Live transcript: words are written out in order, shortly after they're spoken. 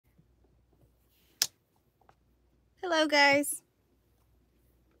Hello, guys.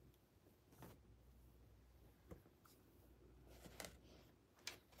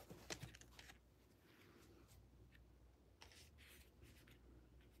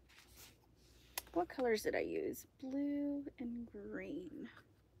 What colors did I use? Blue and green.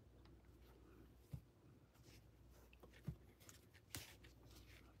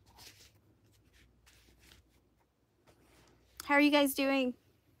 How are you guys doing?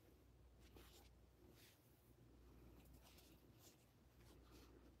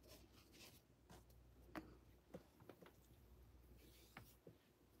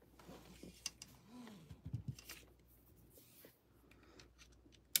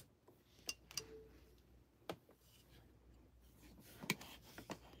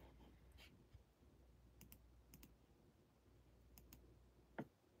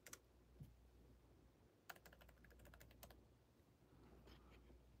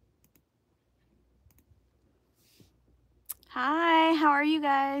 Hi, how are you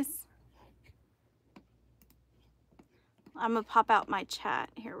guys? I'm gonna pop out my chat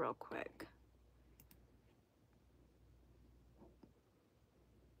here real quick.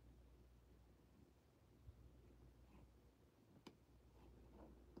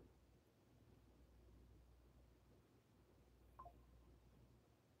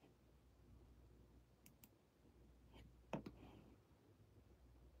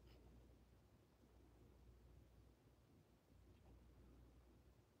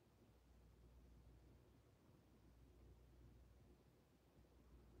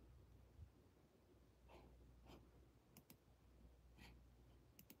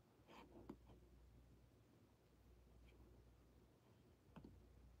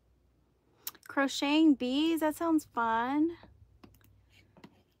 Crocheting bees, that sounds fun.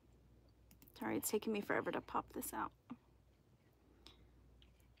 Sorry, it's taking me forever to pop this out.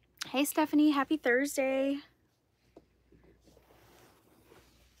 Hey Stephanie, happy Thursday.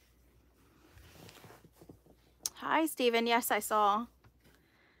 Hi Steven, yes I saw.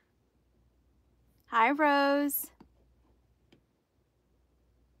 Hi Rose.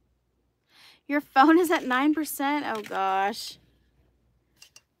 Your phone is at 9%, oh gosh.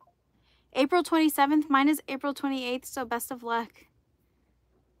 April 27th, mine is April 28th, so best of luck.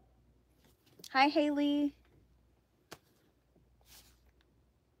 Hi Haley.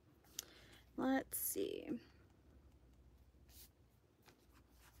 Let's see.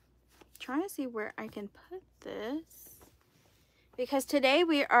 Trying to see where I can put this. Because today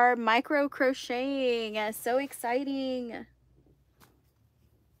we are micro crocheting. So exciting.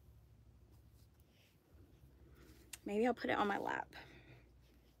 Maybe I'll put it on my lap.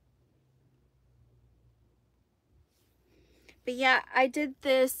 But yeah, I did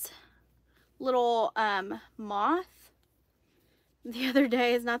this little moth the other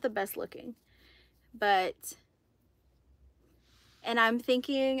day. It's not the best looking, but, and I'm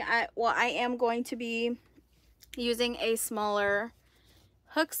thinking, I am going to be using a smaller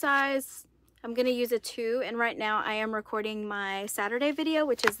hook size. I'm going to use a 2, and right now I am recording my Saturday video,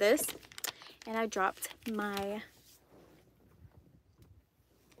 which is this, and I dropped my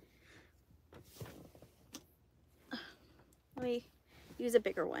let me use a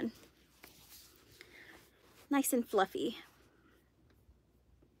bigger one. Nice and fluffy.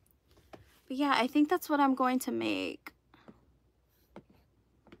 But yeah, I think that's what I'm going to make.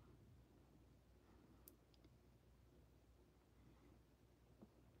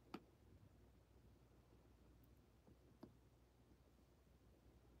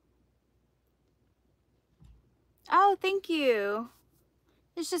 Oh, thank you.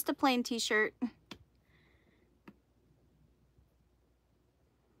 It's just a plain t-shirt.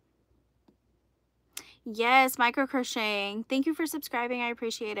 Yes, micro crocheting. Thank you for subscribing. I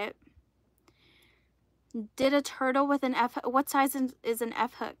appreciate it. Did a turtle with an F. What size is an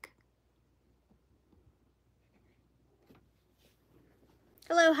F hook?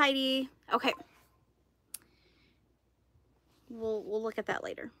 Hello, Heidi. Okay. We'll look at that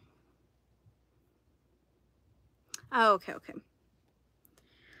later. Oh, okay.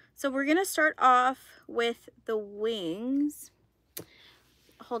 So we're gonna start off with the wings.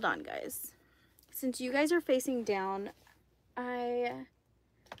 Hold on, guys. Since you guys are facing down, I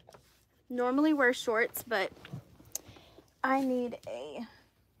normally wear shorts, but I need a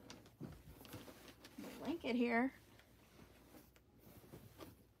blanket here.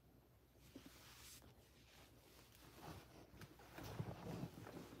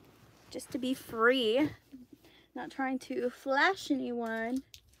 Just to be free, not trying to flash anyone.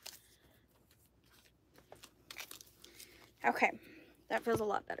 Okay, that feels a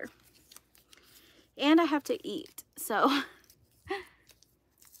lot better. And I have to eat, so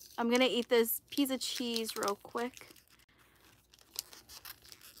I'm gonna eat this piece of cheese real quick.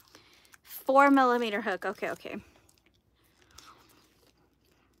 4mm hook. Okay, okay.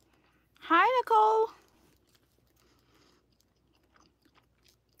 Hi, Nicole.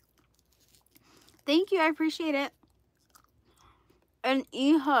 Thank you. I appreciate it. An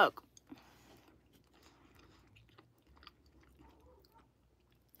E-hook.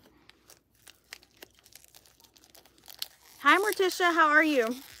 Hi, Morticia. How are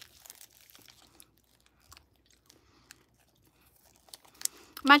you?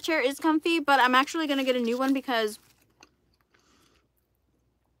 My chair is comfy, but I'm actually going to get a new one because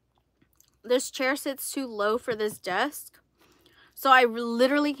this chair sits too low for this desk. So I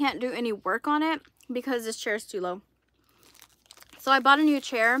literally can't do any work on it because this chair is too low. So I bought a new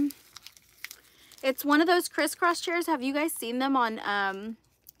chair. It's one of those crisscross chairs. Have you guys seen them on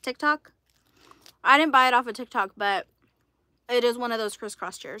TikTok? I didn't buy it off of TikTok, but it is one of those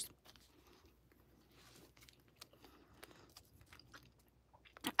crisscross chairs.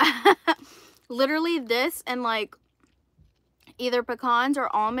 Literally this and like either pecans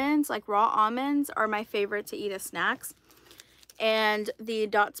or almonds, like raw almonds, are my favorite to eat as snacks. And the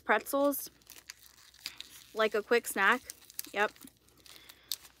Dots pretzels, like a quick snack. Yep.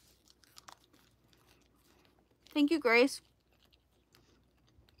 Thank you, Grace.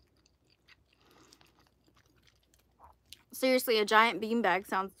 Seriously, a giant beanbag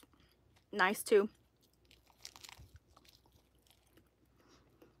sounds nice too.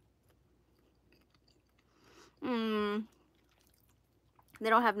 They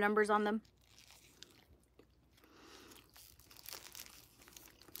don't have numbers on them.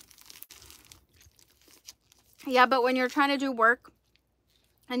 Yeah, but when you're trying to do work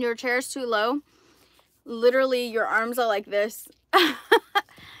and your chair's too low, literally your arms are like this.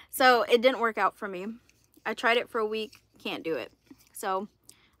 So it didn't work out for me. I tried it for a week, can't do it. So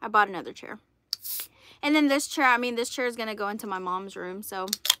I bought another chair. And then this chair, I mean, this chair is going to go into my mom's room. So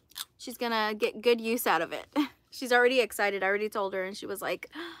she's going to get good use out of it. She's already excited. I already told her and she was like,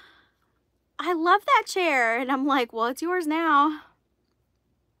 I love that chair. And I'm like, well, it's yours now.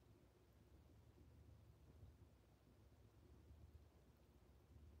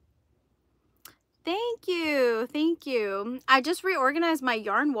 Thank you. Thank you. I just reorganized my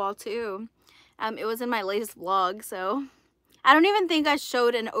yarn wall too. It was in my latest vlog, so I don't even think I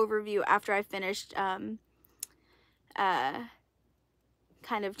showed an overview after I finished kind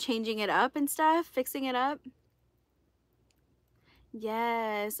of changing it up and stuff, fixing it up.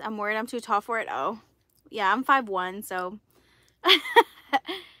 Yes, I'm worried I'm too tall for it. Oh, yeah, I'm 5'1", so I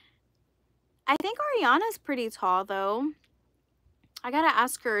think Ariana's pretty tall though. I gotta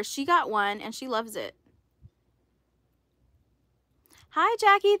ask her. She got one and she loves it. Hi,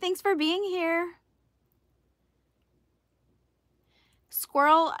 Jackie. Thanks for being here.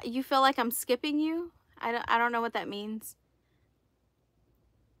 Squirrel, you feel like I'm skipping you? I don't know what that means.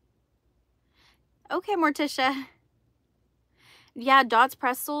 Okay, Morticia. Yeah, Dots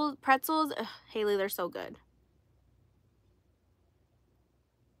pretzels. Ugh, Haley, they're so good.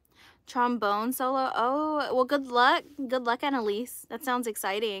 Trombone solo. Oh, well, good luck. Good luck, Annalise. That sounds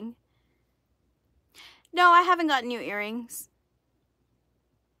exciting. No, I haven't got new earrings.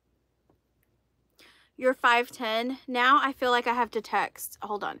 You're 5'10". Now I feel like I have to text.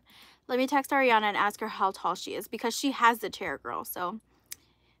 Hold on. Let me text Ariana and ask her how tall she is because she has the chair, girl. So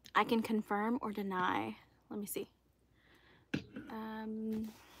I can confirm or deny. Let me see.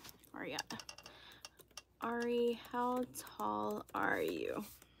 Ariana. Ari, how tall are you?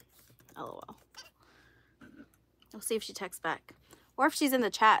 LOL. We'll see if she texts back. Or if she's in the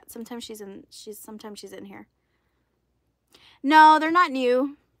chat. Sometimes she's in here. No, they're not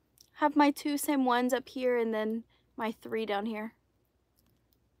new. Have my 2 same ones up here and then my 3 down here.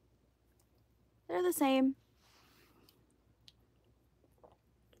 They're the same.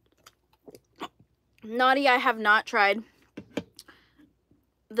 Naughty, I have not tried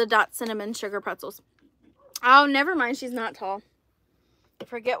the Dot Cinnamon Sugar Pretzels. Oh, never mind. She's not tall.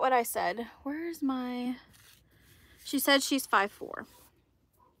 Forget what I said. Where's my... She said she's 5'4".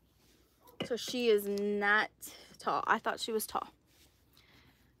 So she is not tall. I thought she was tall.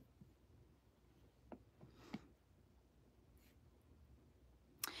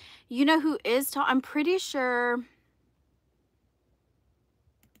 You know who is tall? I'm pretty sure...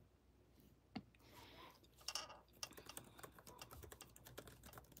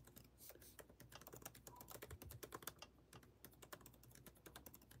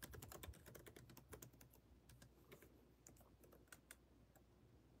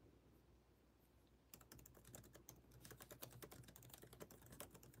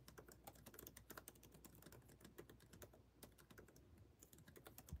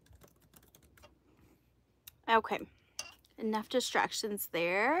 Okay, enough distractions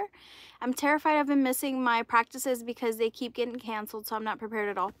there. I'm terrified I've been missing my practices because they keep getting canceled, so I'm not prepared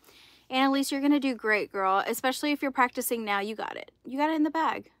at all. Annalise, you're going to do great, girl. Especially if you're practicing now. You got it. You got it in the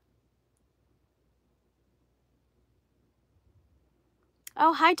bag.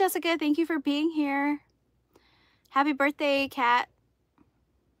 Oh, hi, Jessica. Thank you for being here. Happy birthday, Kat.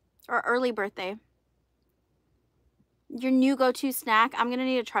 Or early birthday. Your new go-to snack. I'm going to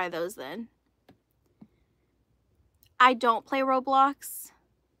need to try those then. I don't play Roblox.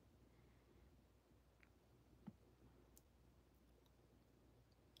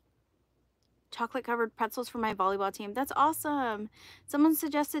 Chocolate covered pretzels for my volleyball team. That's awesome. Someone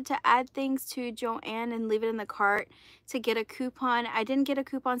suggested to add things to Joanne and leave it in the cart to get a coupon. I didn't get a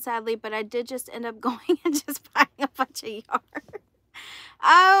coupon, sadly, but I did just end up going and just buying a bunch of yarn.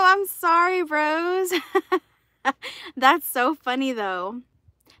 Oh, I'm sorry, bros. That's so funny, though.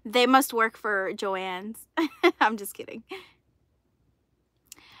 They must work for Joanne's. I'm just kidding.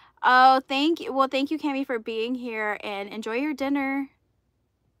 Oh, thank you. Well, thank you, Cami, for being here, and enjoy your dinner.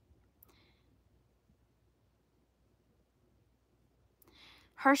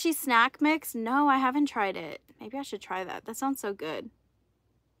 Hershey snack mix? No, I haven't tried it. Maybe I should try that. That sounds so good.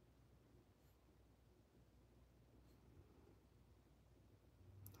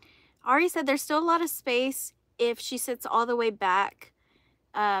 Ari said there's still a lot of space if she sits all the way back.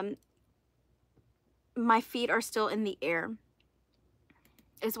 My feet are still in the air,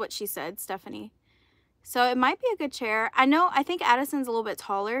 is what she said, Stephanie. So it might be a good chair. I think Addison's a little bit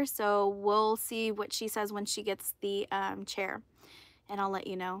taller, so we'll see what she says when she gets the chair, and I'll let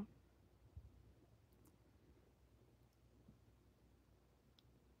you know.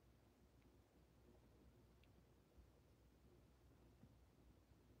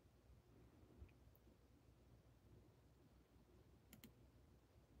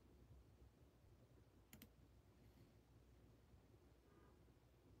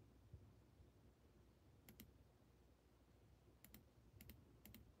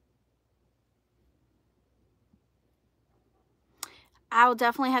 I'll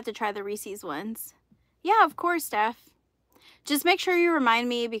definitely have to try the Reese's ones. Yeah, of course, Steph. Just make sure you remind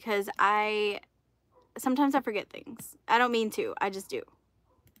me because sometimes I forget things. I don't mean to. I just do.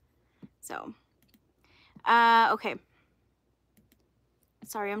 So, okay.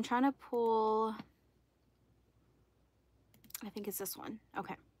 Sorry, I'm trying to pull. I think it's this one.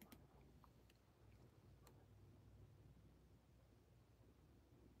 Okay.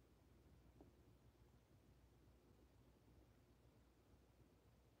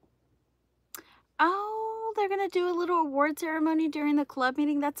 Oh, they're going to do a little award ceremony during the club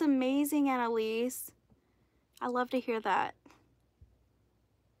meeting. That's amazing, Annalise. I love to hear that.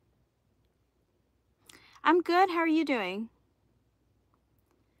 I'm good. How are you doing?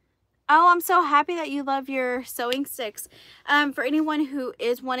 Oh, I'm so happy that you love your sewing sticks. For anyone who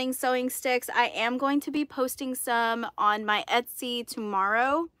is wanting sewing sticks, I am going to be posting some on my Etsy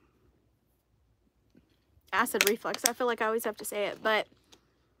tomorrow. Acid reflux. I feel like I always have to say it, but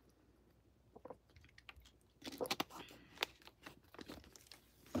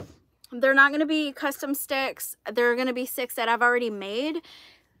they're not going to be custom sticks. They're going to be sticks that I've already made.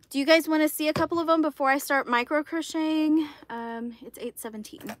 Do you guys want to see a couple of them before I start micro crocheting? It's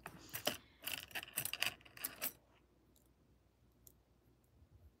 8:17.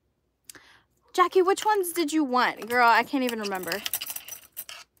 Jackie, which ones did you want? Girl, I can't even remember.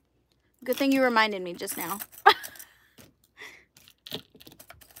 Good thing you reminded me just now.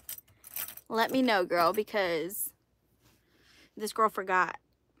 Let me know, girl, because this girl forgot.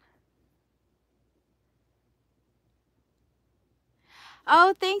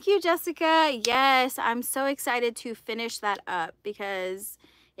 Oh, thank you, Jessica. Yes, I'm so excited to finish that up because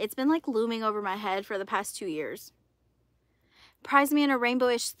it's been like looming over my head for the past 2 years. Prize me in a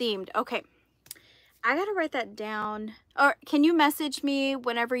rainbowish themed. Okay, I gotta write that down. Or can you message me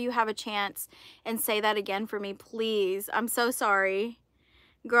whenever you have a chance and say that again for me, please? I'm so sorry.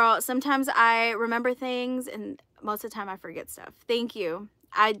 Girl, sometimes I remember things and most of the time I forget stuff. Thank you.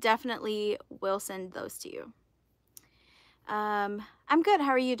 I definitely will send those to you. I'm good. How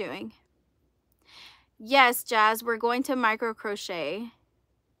are you doing? Yes, Jazz, we're going to micro crochet.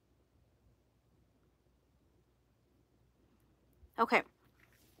 Okay.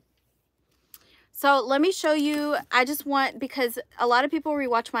 So let me show you. I just want, because a lot of people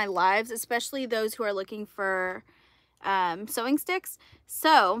rewatch my lives, especially those who are looking for sewing sticks.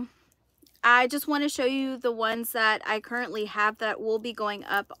 So I just want to show you the ones that I currently have that will be going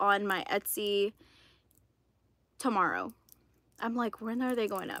up on my Etsy tomorrow. I'm like, when are they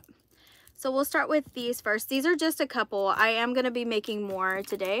going up? So we'll start with these first. These are just a couple. I am going to be making more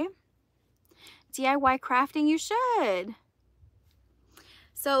today. DIY crafting, you should.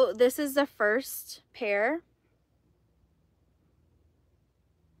 So this is the first pair.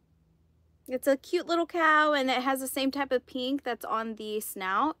 It's a cute little cow, and it has the same type of pink that's on the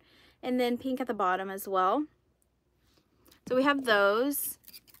snout, and then pink at the bottom as well. So we have those.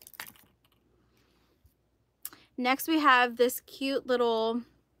 Next we have this cute little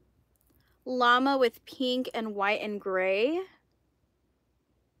llama with pink and white and gray.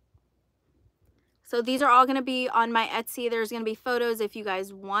 So these are all going to be on my Etsy. There's going to be photos if you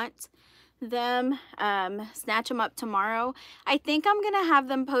guys want them. Snatch them up tomorrow. I think I'm going to have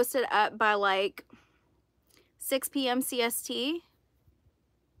them posted up by like 6 p.m. CST.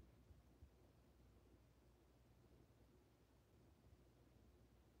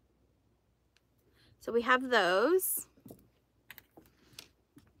 So we have those.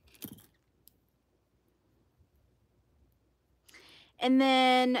 And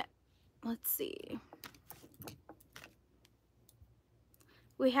then, let's see.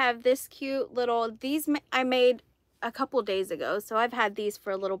 We have this cute little, these I made a couple days ago, so I've had these for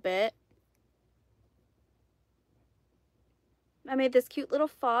a little bit. I made this cute little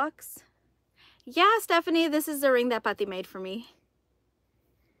fox. Yeah, Stephanie, this is the ring that Patty made for me.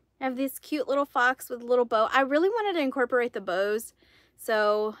 I have this cute little fox with a little bow. I really wanted to incorporate the bows.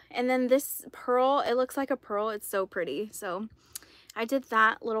 So, and then this pearl, it looks like a pearl. It's so pretty. So I did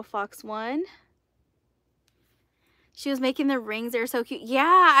that little fox one. She was making the rings. They're so cute.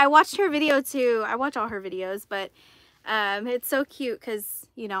 Yeah, I watched her video too. I watch all her videos, but it's so cute because,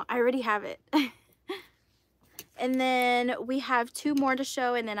 you know, I already have it. And then we have 2 more to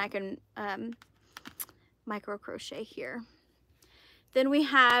show, and then I can micro crochet here. Then we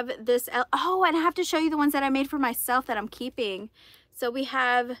have this, oh, and I have to show you the ones that I made for myself that I'm keeping. So we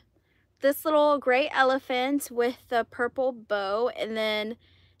have this little gray elephant with the purple bow, and then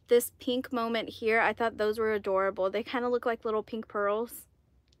this pink moment here. I thought those were adorable. They kind of look like little pink pearls.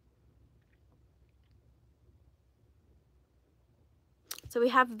 So we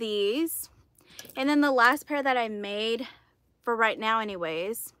have these. And then the last pair that I made, for right now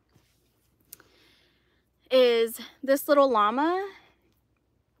anyways, is this little llama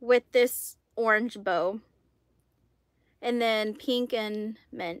with this orange bow, and then pink and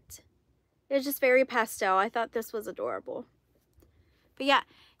mint. It's just very pastel. I thought this was adorable. But yeah,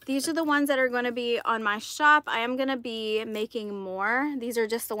 these are the ones that are going to be on my shop. I am going to be making more. These are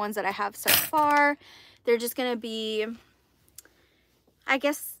just the ones that I have so far. They're just going to be, I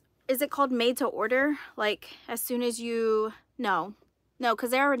guess, is it called made to order? Like as soon as you, no,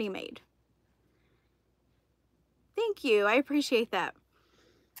 because they're already made. Thank you. I appreciate that.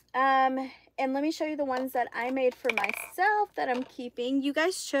 And let me show you the ones that I made for myself that I'm keeping. You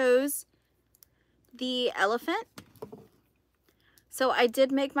guys chose the elephant. So I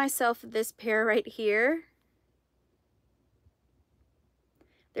did make myself this pair right here.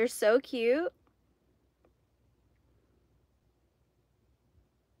 They're so cute.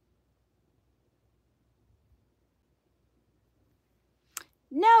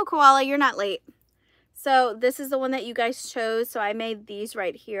 No, Koala, you're not late. So this is the one that you guys chose. So I made these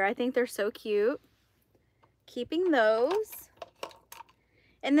right here. I think they're so cute. Keeping those.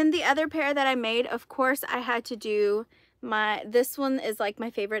 And then the other pair that I made, of course, I had to do this one is like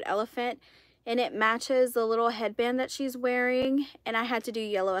my favorite elephant, and it matches the little headband that she's wearing, and I had to do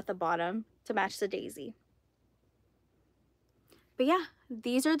yellow at the bottom to match the daisy. But yeah,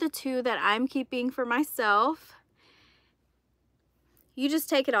 these are the 2 that I'm keeping for myself. You just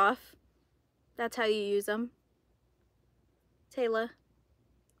take it off. That's how you use them. Taylor.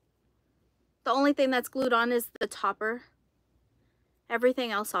 The only thing that's glued on is the topper.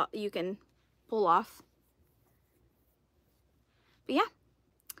 Everything else you can pull off. But yeah,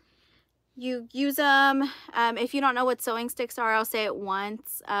 you use them. If you don't know what sewing sticks are, I'll say it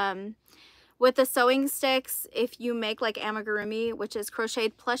once. With the sewing sticks, if you make like amigurumi, which is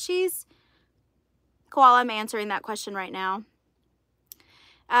crocheted plushies, Koala, I'm answering that question right now.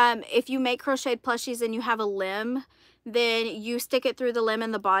 If you make crocheted plushies and you have a limb, then you stick it through the limb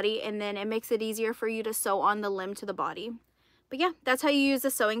and the body, and then it makes it easier for you to sew on the limb to the body. But yeah, that's how you use the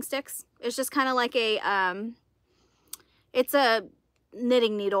sewing sticks. It's just kind of like a, it's a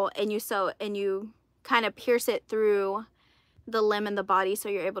knitting needle, and you sew, and you kind of pierce it through the limb and the body so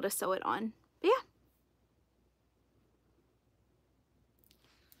you're able to sew it on. But yeah.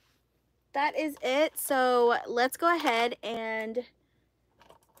 That is it. So let's go ahead and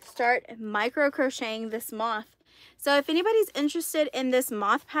start micro crocheting this moth. So if anybody's interested in this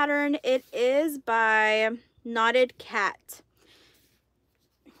moth pattern, it is by Knotted Cat,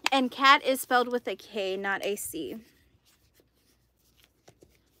 and cat is spelled with a K, not a C.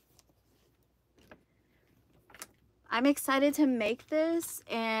 I'm excited to make this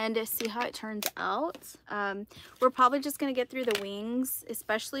and see how it turns out. We're probably just going to get through the wings,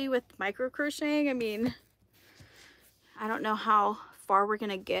 especially with micro crocheting. I mean, I don't know how far we're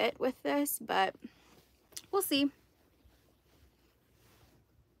going to get with this, but we'll see.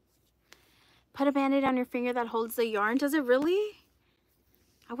 Put a band-aid on your finger that holds the yarn. Does it really?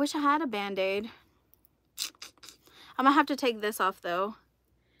 I wish I had a band-aid. I'm gonna have to take this off though.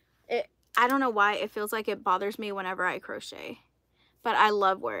 I don't know why it feels like it bothers me whenever I crochet, but I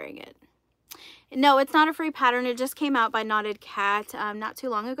love wearing it. No, it's not a free pattern. It just came out by Knotted Cat not too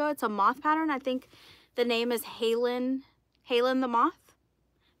long ago. It's a moth pattern. I think the name is Halen the Moth.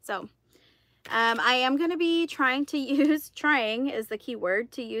 So I am going to be trying to use, trying is the key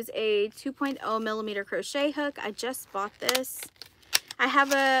word, to use a 2.0 millimeter crochet hook. I just bought this. I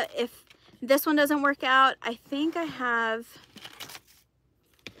have a, if this one doesn't work out, I think I have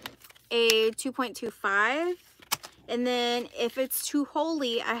a 2.25, and then if it's too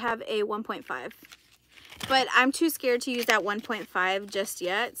holy, I have a 1.5, but I'm too scared to use that 1.5 just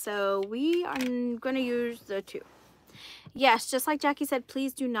yet, so we are going to use the 2. Yes, just like Jackie said,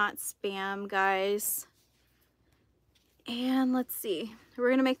 please do not spam, guys. And let's see, we're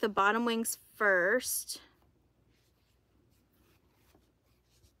going to make the bottom wings first.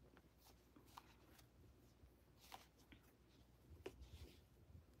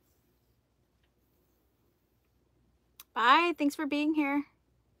 Bye. Thanks for being here.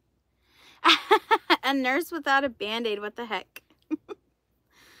 A nurse without a band-aid. What the heck?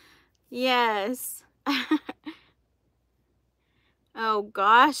 Yes. Oh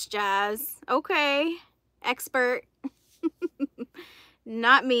gosh, Jazz. Okay. Expert.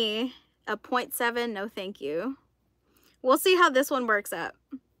 Not me. A 0.7. No, thank you. We'll see how this one works up.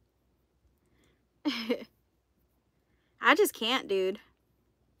 I just can't, dude.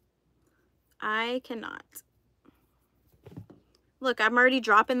 I cannot. Look, I'm already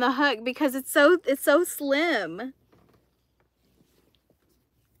dropping the hook because it's so slim.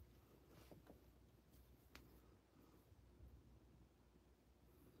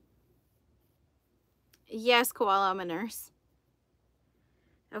 Yes, Koala, I'm a nurse.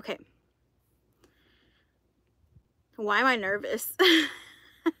 Okay. Why am I nervous?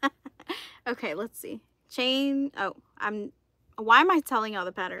 Okay, let's see. Chain. Oh, why am I telling y'all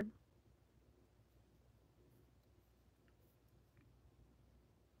the pattern?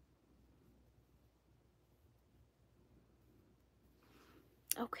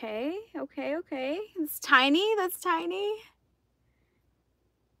 Okay, okay, okay. It's tiny. That's tiny.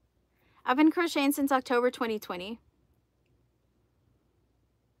 I've been crocheting since October 2020.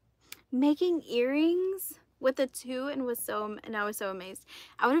 Making earrings with a 2 and I was so amazed.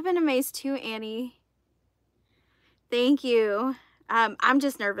 I would have been amazed too, Annie. Thank you. I'm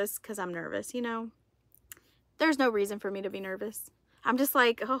just nervous because I'm nervous, you know. There's no reason for me to be nervous. I'm just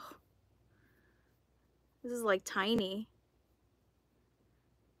like, oh, this is like tiny.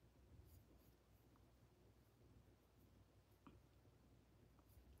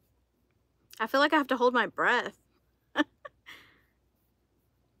 I feel like I have to hold my breath.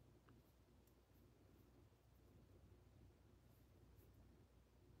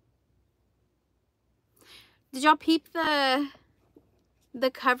 Did y'all peep the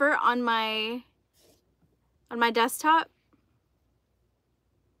cover on my desktop?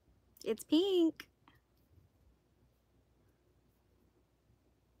 It's pink.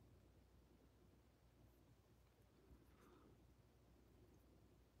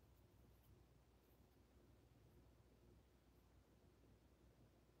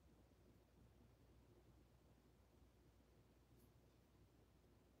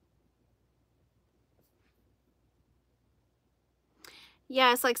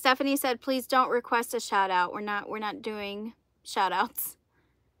 Yes, like Stephanie said, please don't request a shout out. We're not doing shout outs.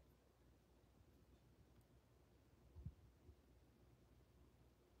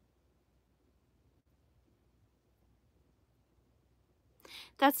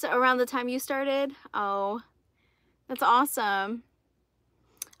 That's around the time you started? Oh, that's awesome.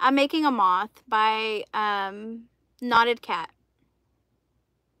 I'm making a moth by Knotted Cat.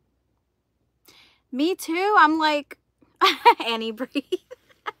 Me too. I'm like, Annie, breathe.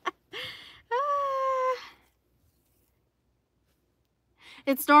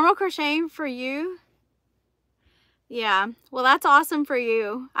 It's normal crocheting for you? Yeah. Well, that's awesome for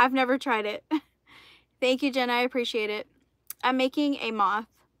you. I've never tried it. Thank you, Jen. I appreciate it. I'm making a moth.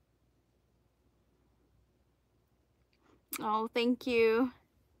 Oh, thank you.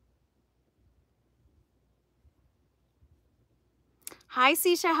 Hi,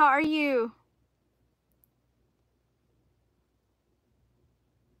 Sisha. How are you?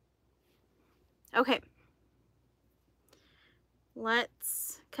 Okay.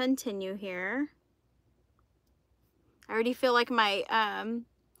 let's continue here. I already feel like my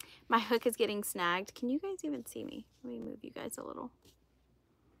my hook is getting snagged. Can you guys even see me? Let me move you guys a little.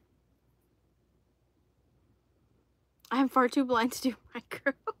 I'm far too blind to do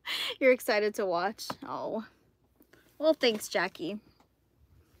micro. You're excited to watch. Oh, well, thanks, Jackie.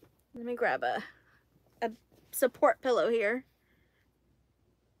 Let me grab a support pillow here.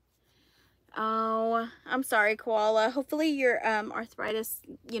 Oh, I'm sorry, Koala. Hopefully your arthritis,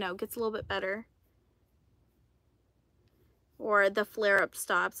 you know, gets a little bit better. Or the flare-up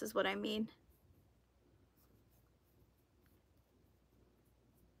stops is what I mean.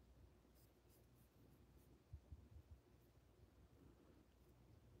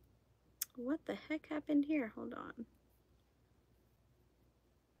 What the heck happened here? Hold on.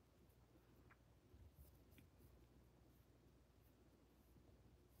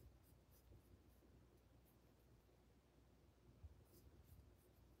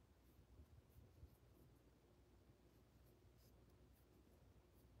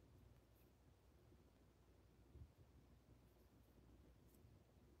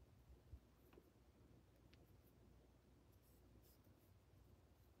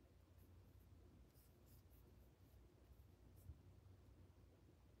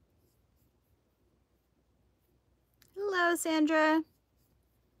 Hello, Sandra.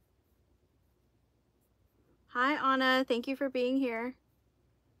 Hi, Anna. Thank you for being here.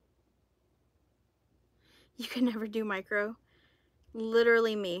 You can never do micro.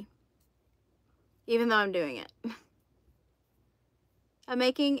 Literally me. Even though I'm doing it. I'm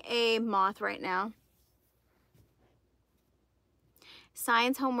making a moth right now.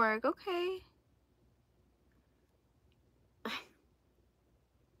 Science homework. Okay.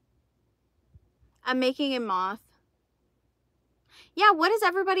 I'm making a moth. Yeah, what is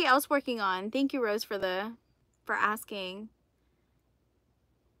everybody else working on? Thank you, Rose, for asking.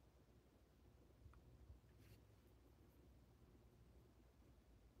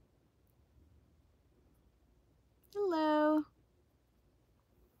 Hello.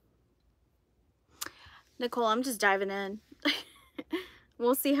 Nicole, I'm just diving in.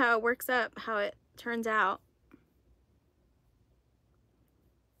 We'll see how it works up, how it turns out.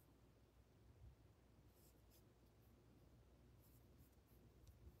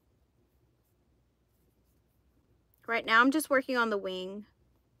 Right now I'm just working on the wing.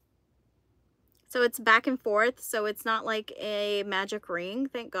 So it's back and forth, so it's not like a magic ring,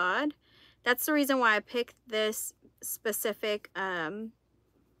 thank God. That's the reason why I picked this specific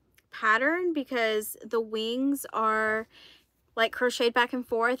pattern, because the wings are like crocheted back and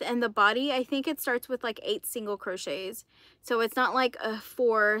forth, and the body, I think it starts with like 8 single crochets. So it's not like a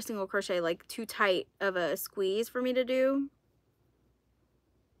 4 single crochet, like too tight of a squeeze for me to do.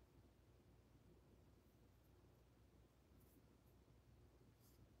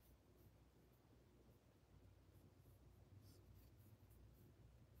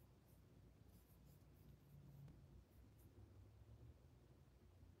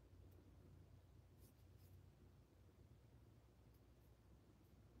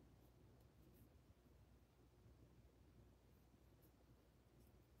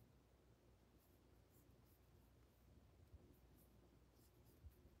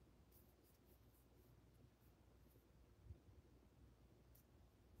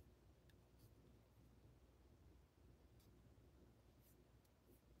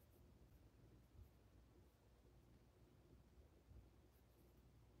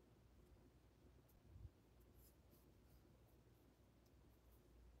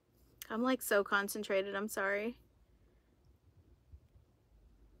 I'm like so concentrated, I'm sorry.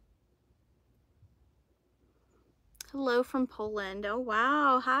 Hello from Poland. Oh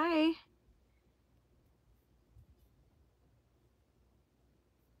wow, hi.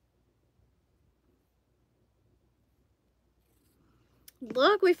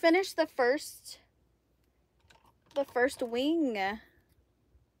 Look, we finished the first wing.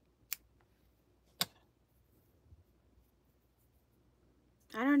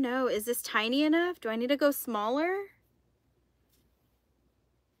 I don't know, is this tiny enough? Do I need to go smaller?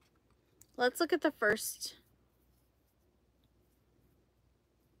 Let's look at the first.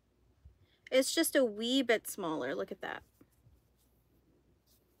 It's just a wee bit smaller. Look at that.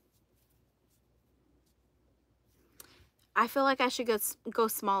 I feel like I should go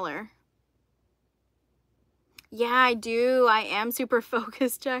smaller. Yeah, I do. I am super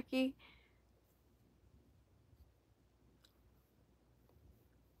focused, Jackie.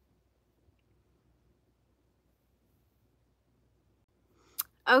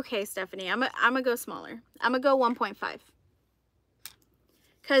 Okay, Stephanie, I'm gonna go smaller. I'm gonna go 1.5.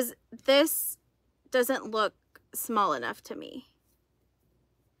 Because this doesn't look small enough to me.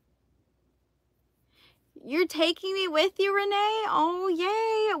 You're taking me with you, Renee? Oh,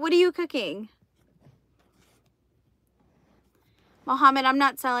 yay. What are you cooking? Mohammed, I'm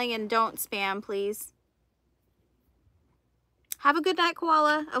not selling, and don't spam, please. Have a good night,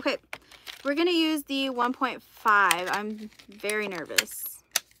 koala. Okay, we're going to use the 1.5. I'm very nervous.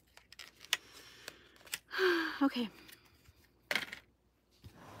 Okay.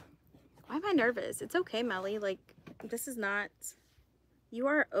 Why am I nervous? It's okay, Melly. Like, this is not... You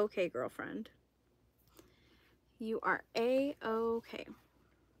are okay, girlfriend. You are A-okay.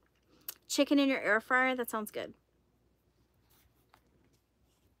 Chicken in your air fryer? That sounds good.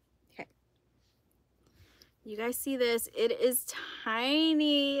 Okay. You guys see this? It is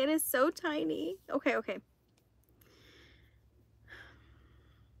tiny. It is so tiny. Okay, okay.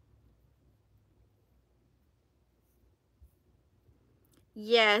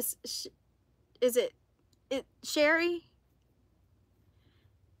 Yes. Is it Sherry?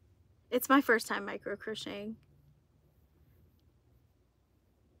 It's my first time micro crocheting.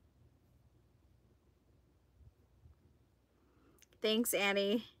 Thanks,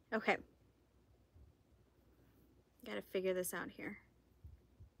 Annie. Okay. Gotta figure this out here.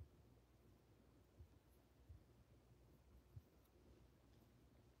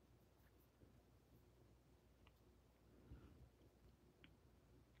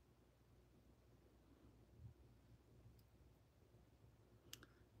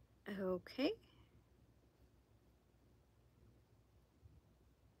 Okay.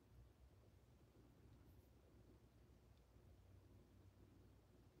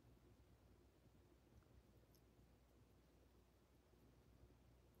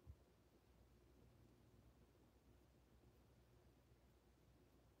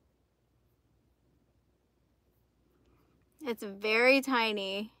 It's very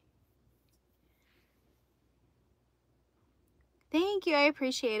tiny. Thank you. I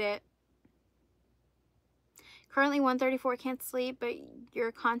appreciate it. Currently 134, can't sleep, but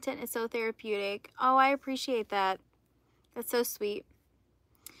your content is so therapeutic. Oh, I appreciate that. That's so sweet.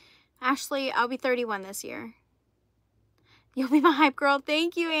 Ashley, I'll be 31 this year. You'll be my hype girl.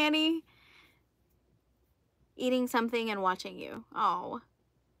 Thank you, Annie. Eating something and watching you. Oh.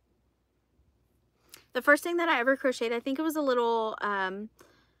 The first thing that I ever crocheted, I think it was a little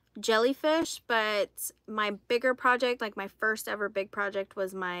jellyfish, but my bigger project, like my first ever big project,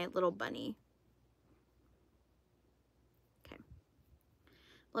 was my little bunny. Okay.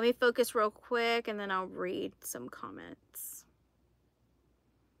 Let me focus real quick and then I'll read some comments.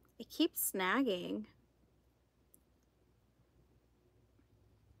 It keeps snagging.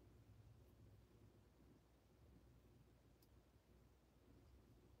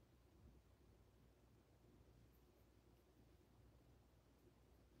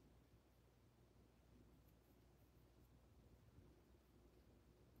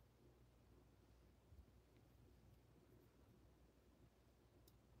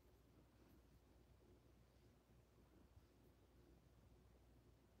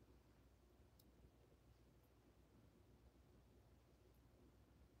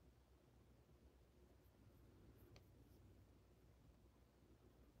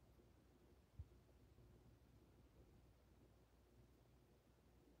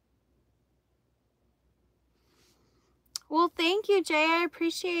 Well, thank you, Jay. I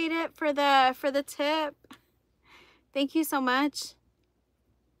appreciate it for the tip. Thank you so much.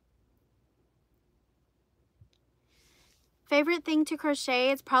 Favorite thing to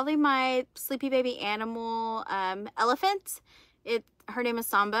crochet? It's probably my sleepy baby animal elephant. Her name is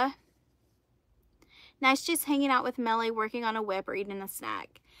Samba. Nice just hanging out with Melly, working on a whip or eating a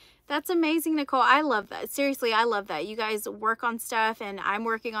snack. That's amazing, Nicole. I love that. Seriously, I love that. You guys work on stuff and I'm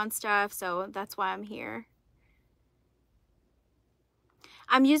working on stuff, so that's why I'm here.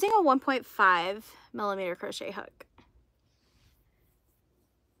 I'm using a 1.5 millimeter crochet hook.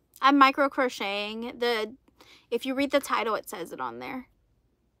 I'm micro crocheting. If you read the title, it says it on there.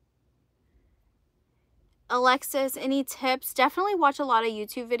 Alexis, any tips? Definitely watch a lot of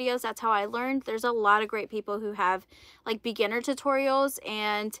YouTube videos. That's how I learned. There's a lot of great people who have like beginner tutorials,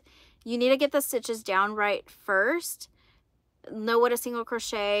 and you need to get the stitches down right first. Know what a single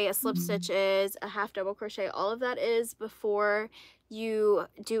crochet, a slip stitch is, a half double crochet, all of that is before you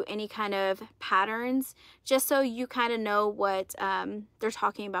do any kind of patterns, just so you kind of know what they're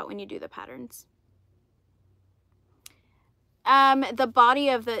talking about when you do the patterns. The body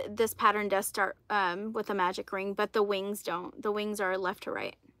of this pattern does start with a magic ring, but the wings don't. The wings are left to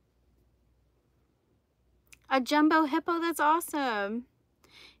right. A jumbo hippo, that's awesome.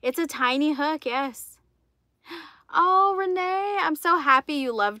 It's a tiny hook, yes. Oh, Renee, I'm so happy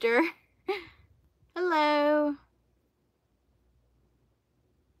you loved her. Hello.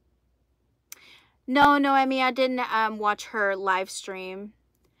 No, I mean, I didn't watch her live stream.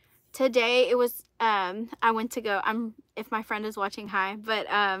 Today it was I went to go, if my friend is watching, hi, but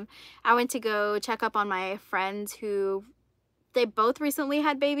I went to go check up on my friends who they both recently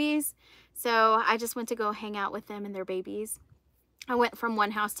had babies. So I just went to go hang out with them and their babies. I went from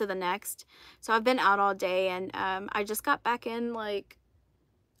one house to the next. So I've been out all day, and I just got back in, like,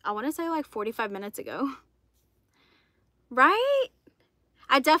 I want to say like 45 minutes ago. Right?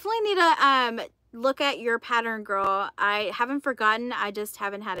 I definitely need to look at your pattern, girl. I haven't forgotten. I just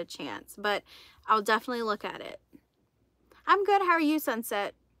haven't had a chance, but I'll definitely look at it. I'm good. How are you,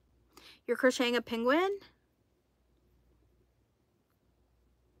 Sunset? You're crocheting a penguin?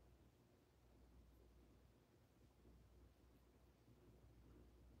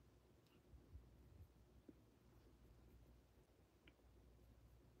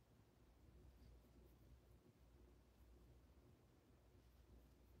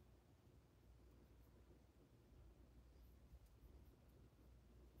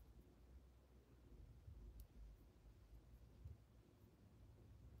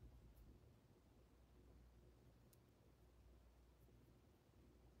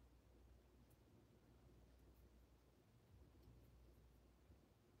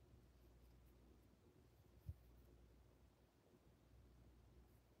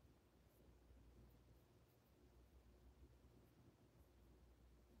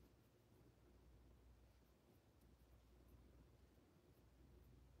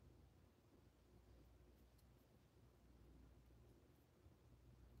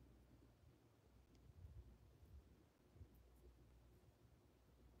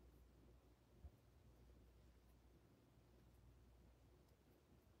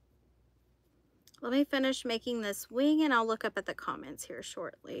 Let me finish making this wing and I'll look up at the comments here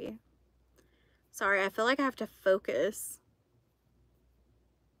shortly. Sorry, I feel like I have to focus.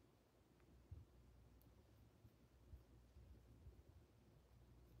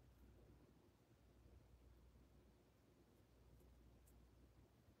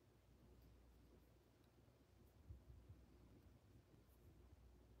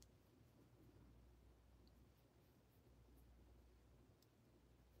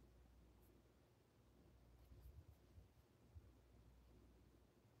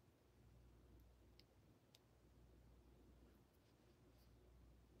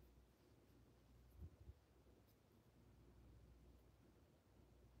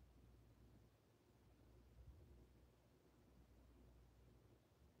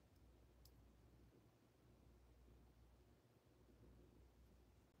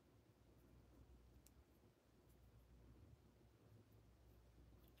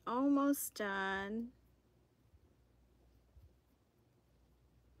 Almost done.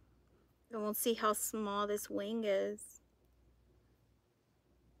 And we'll see how small this wing is.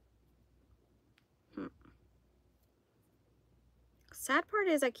 Sad part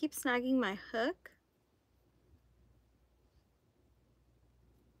is I keep snagging my hook.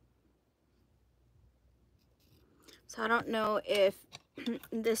 So I don't know if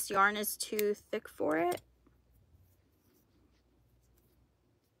this yarn is too thick for it.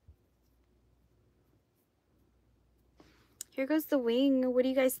 Here goes the wing. What do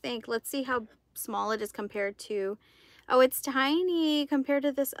you guys think? Let's see how small it is compared to... Oh, it's tiny compared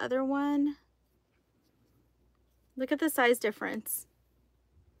to this other one. Look at the size difference.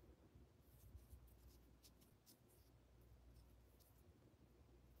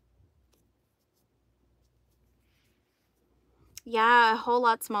 Yeah, a whole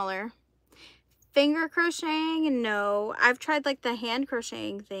lot smaller. Finger crocheting? No. I've tried like the hand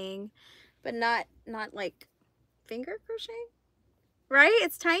crocheting thing, but not like finger crocheting. Right?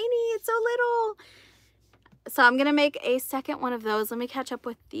 It's tiny. It's so little. So I'm going to make a second one of those. Let me catch up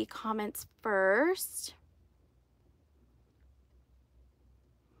with the comments first.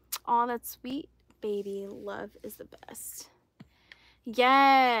 Oh, that sweet baby love is the best.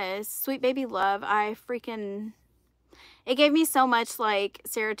 Yes, sweet baby love. I freaking... It gave me so much like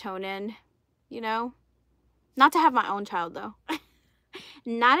serotonin, you know? Not to have my own child though.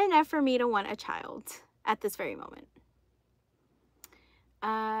 Not enough for me to want a child at this very moment.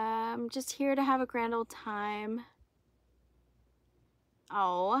 Just here to have a grand old time.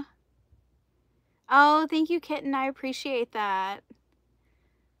 Oh, thank you, kitten. I appreciate that.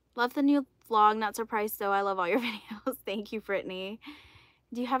 Love the new vlog. Not surprised though. I love all your videos. Thank you, Brittany.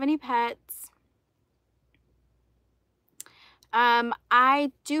 Do you have any pets?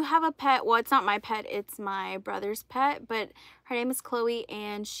 I do have a pet. Well, it's not my pet. It's my brother's pet, but her name is Chloe,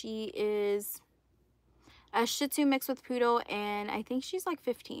 and she is a Shih Tzu mixed with Poodle, and I think she's like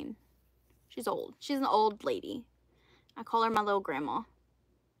 15. She's old. She's an old lady. I call her my little grandma.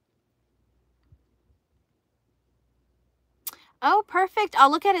 Oh, perfect. I'll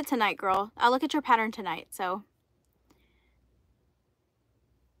look at it tonight, girl. I'll look at your pattern tonight, so.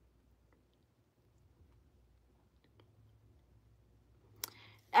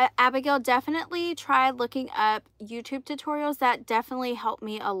 Abigail, definitely tried looking up YouTube tutorials. That definitely helped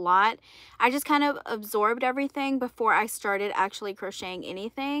me a lot. I just kind of absorbed everything before I started actually crocheting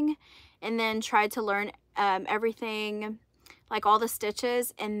anything, and then tried to learn everything, like all the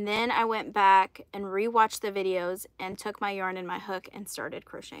stitches, and then I went back and rewatched the videos and took my yarn and my hook and started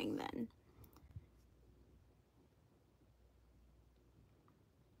crocheting then.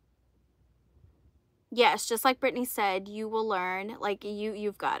 Yes, just like Brittany said, you will learn. Like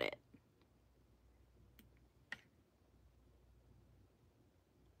you've got it.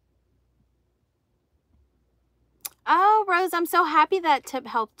 Oh, Rose, I'm so happy that tip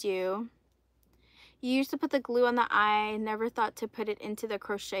helped you. You used to put the glue on the eye, never thought to put it into the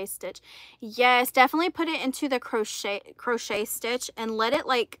crochet stitch. Yes, definitely put it into the crochet stitch and let it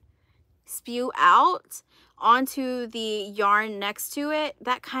like spew out onto the yarn next to it.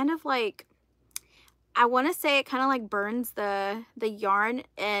 That kind of like, I want to say it kind of like burns the yarn,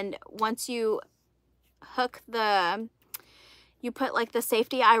 and once you hook you put like the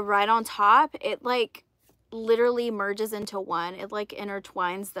safety eye right on top, it like literally merges into one. It like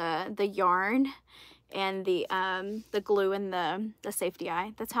intertwines the yarn and the glue and the safety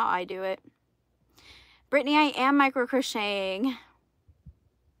eye. That's how I do it. Brittany, I am micro crocheting.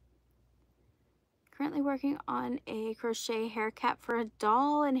 Currently working on a crochet hair cap for a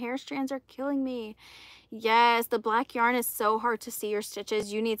doll, and hair strands are killing me. Yes, the black yarn is so hard to see your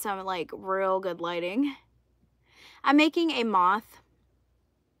stitches. You need some like real good lighting. I'm making a moth.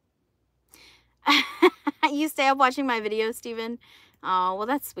 You stay up watching my videos, Steven? Oh, well,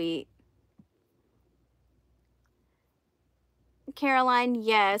 that's sweet. Caroline,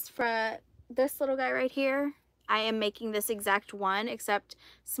 yes, for this little guy right here, I am making this exact one, except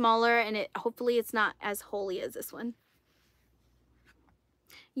smaller, and hopefully it's not as holy as this one.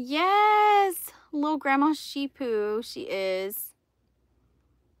 Yes, little Grandma Sheepoo, she is.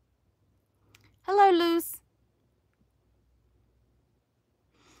 Hello, Luce.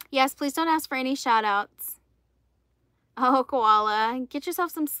 Yes, please don't ask for any shout outs. Oh, Koala, get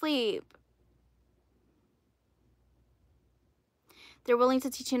yourself some sleep. They're willing to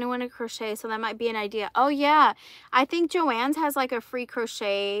teach anyone to crochet, so that might be an idea. Oh, yeah. I think Joann's has like a free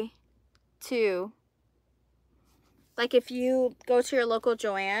crochet too. Like if you go to your local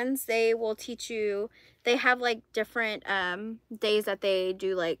Joann's, they will teach you. They have like different days that they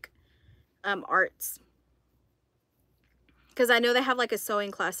do like arts. Because I know they have like a sewing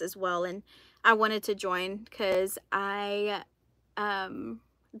class as well, and I wanted to join because I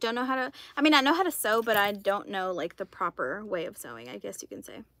don't know how to, I mean, I know how to sew, but I don't know like the proper way of sewing, I guess you can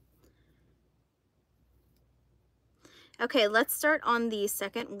say. Okay, let's start on the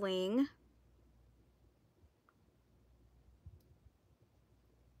second wing.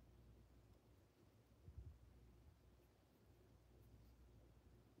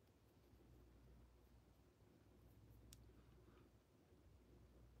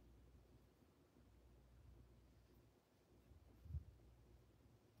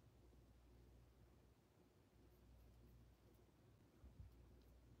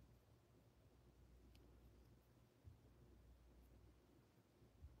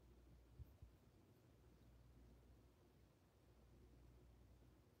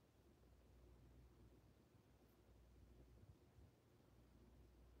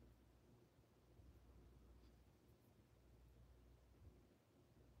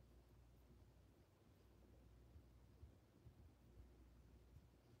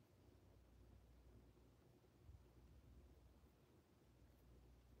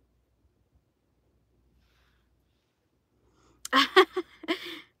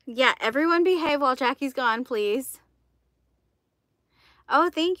 Yeah, everyone behave while Jackie's gone, please. Oh,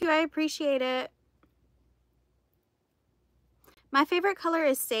 thank you. I appreciate it. My favorite color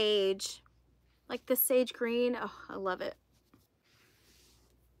is sage. Like the sage green. Oh, I love it.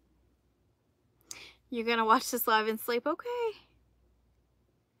 You're going to watch this live and sleep? Okay.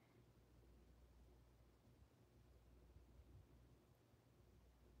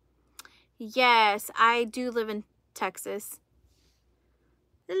 Yes, I do live in Texas.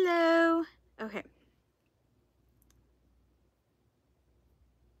 Hello. Okay.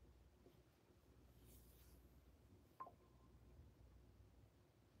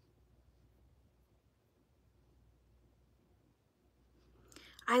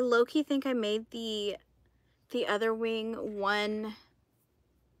 I low-key think I made the other wing one.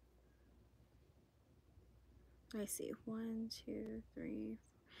 Let me see. 1, 2, 3.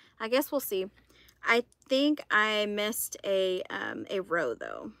 I guess we'll see. I think I missed a row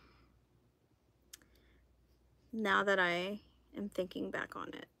though, now that I am thinking back on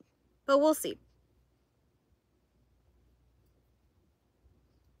it, but we'll see.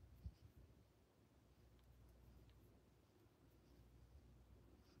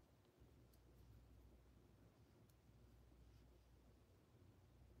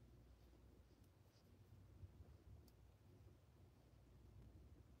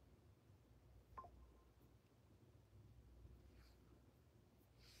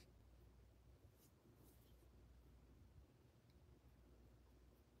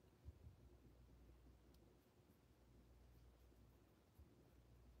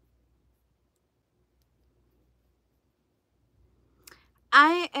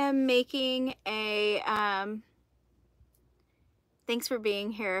 I am making a, thanks for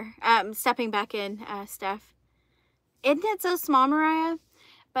being here, stepping back in, Steph. Isn't it so small, Mariah?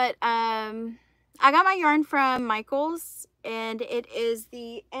 But, I got my yarn from Michael's, and it is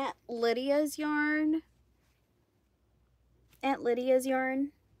the Aunt Lydia's yarn. Aunt Lydia's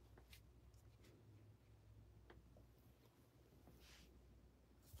yarn.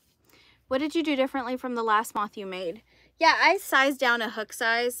 What did you do differently from the last moth you made? Yeah, I sized down a hook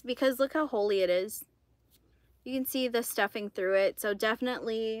size because look how holey it is. You can see the stuffing through it, so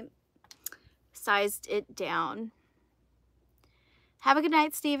definitely sized it down. Have a good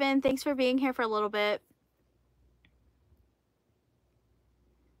night, Steven. Thanks for being here for a little bit.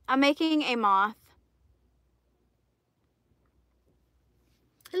 I'm making a moth.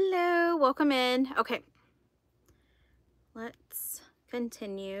 Hello, welcome in. Okay, let's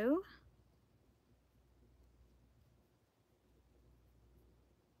continue.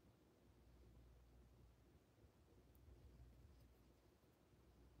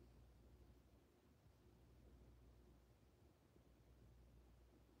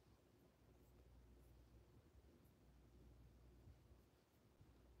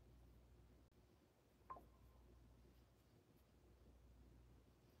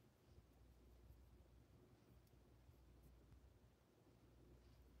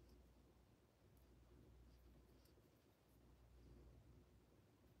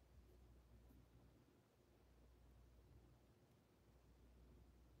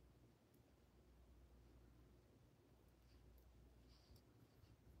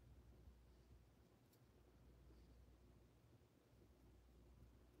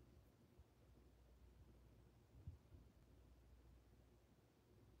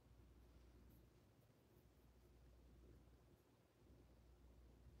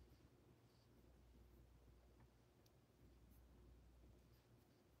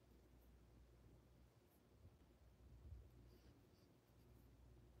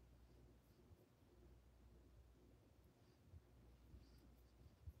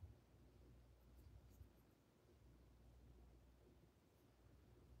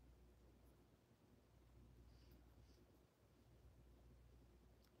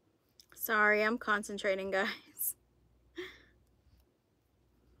 Sorry, I'm concentrating, guys.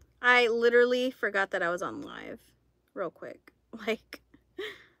 I literally forgot that I was on live real quick. Like,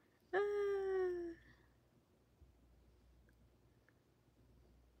 it's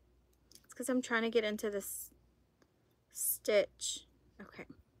because I'm trying to get into this stitch. Okay.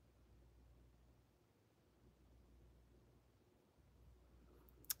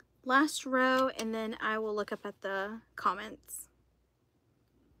 Last row, and then I will look up at the comments.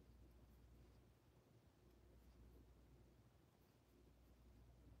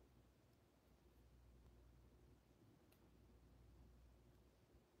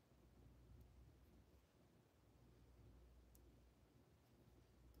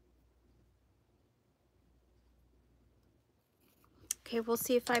 Okay, we'll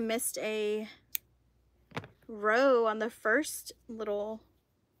see if I missed a row on the first little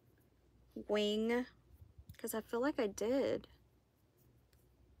wing, because I feel like I did.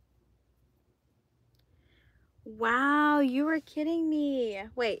 Wow, you were kidding me.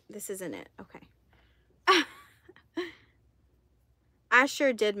 Wait, this isn't it. Okay. I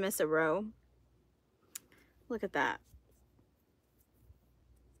sure did miss a row. Look at that.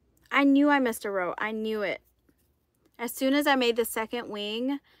 I knew I missed a row. I knew it. As soon as I made the second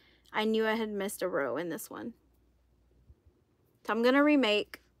wing, I knew I had missed a row in this one. So I'm going to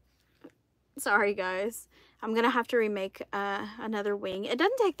remake. Sorry, guys. I'm going to have to remake another wing. It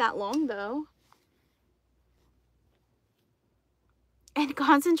doesn't take that long, though. And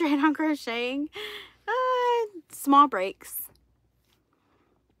concentrate on crocheting. Small breaks.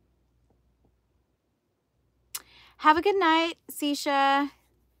 Have a good night, Sisha.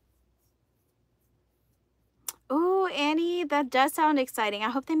 Oh, Oh, Annie, that does sound exciting.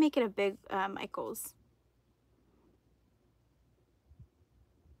 I hope they make it a big Michaels.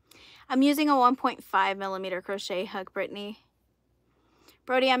 I'm using a 1.5 millimeter crochet hook, Brittany.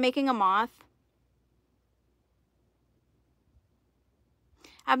 Brody, I'm making a moth.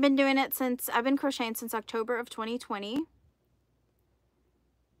 I've been doing it since, I've been crocheting since October of 2020.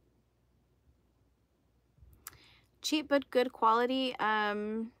 Cheap but good quality.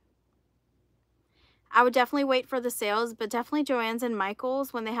 I would definitely wait for the sales, but definitely Joann's and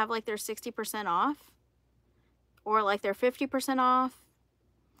Michael's when they have like their 60% off or like their 50% off.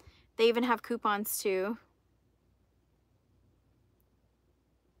 They even have coupons too.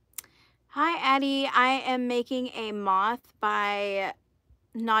 Hi, Addie. I am making a moth by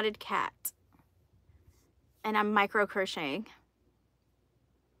Knotted Cat. And I'm micro crocheting.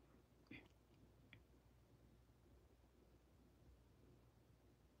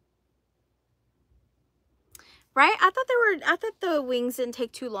 Right? I thought the wings didn't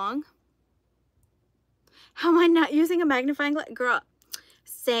take too long. How am I not using a magnifying glass? Girl,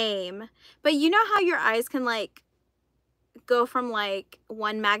 same. But you know how your eyes can like go from like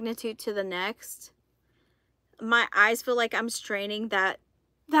one magnitude to the next? My eyes feel like I'm straining that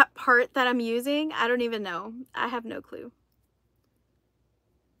part that I'm using. I don't even know. I have no clue.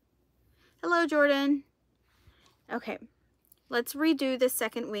 Hello, Jordan. Okay, let's redo the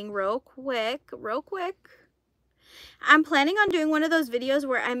second wing real quick. I'm planning on doing one of those videos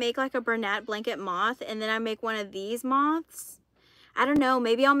where I make like a Bernat blanket moth and then I make one of these moths. I don't know,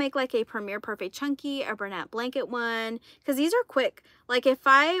 maybe I'll make like a Premier Perfect Chunky, a Bernat blanket one, because these are quick. Like if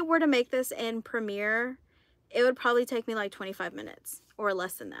I were to make this in Premier, it would probably take me like 25 minutes or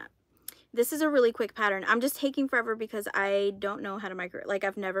less than that. This is a really quick pattern. I'm just taking forever because I don't know how to like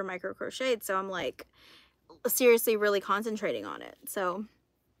I've never micro crocheted, so I'm like seriously really concentrating on it. So,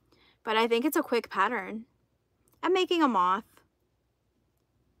 but I think it's a quick pattern. I'm making a moth.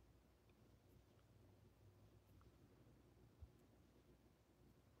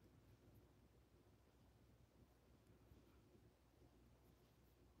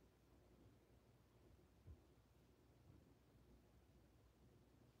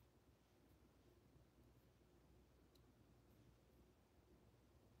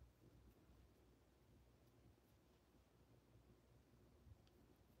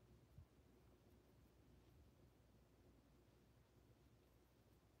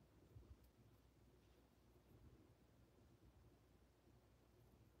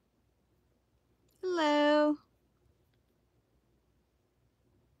 Hello.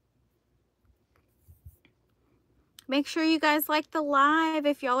 Make sure you guys like the live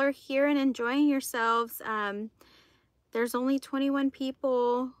if y'all are here and enjoying yourselves. There's only 21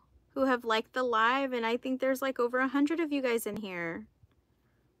 people who have liked the live, and I think there's like over 100 of you guys in here.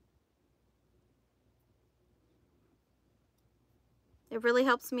 It really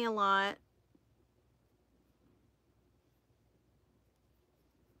helps me a lot.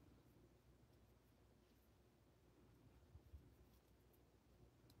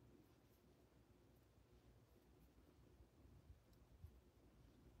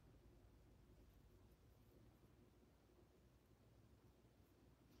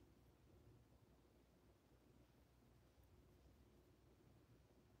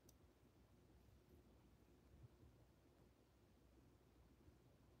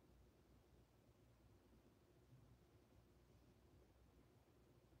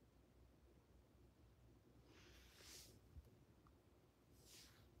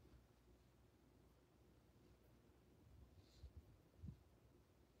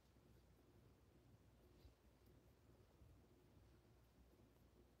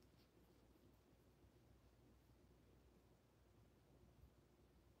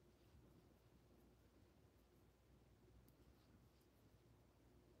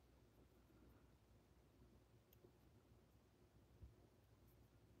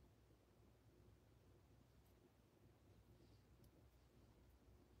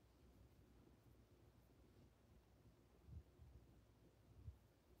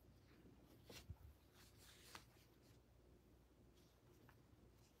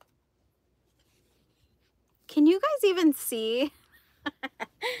 Can you guys even see?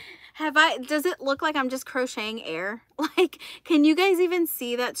 Does it look like I'm just crocheting air? Like, can you guys even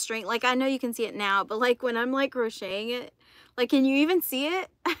see that string? Like, I know you can see it now, but like when I'm like crocheting it, like, can you even see it?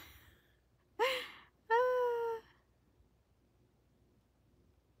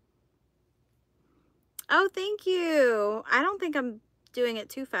 Oh, thank you. I don't think I'm doing it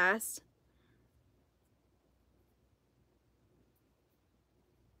too fast.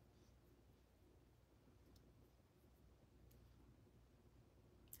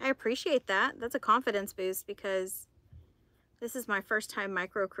 I appreciate that. That's a confidence boost because This is my first time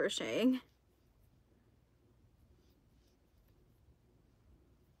micro crocheting.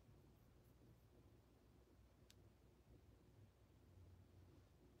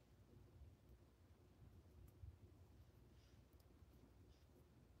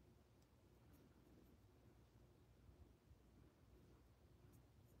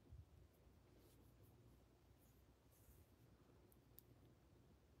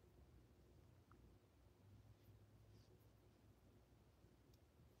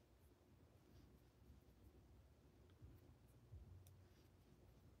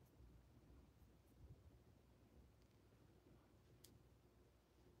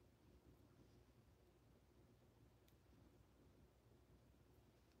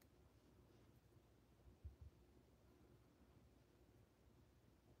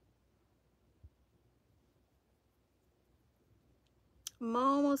 I'm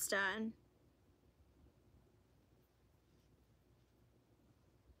almost done.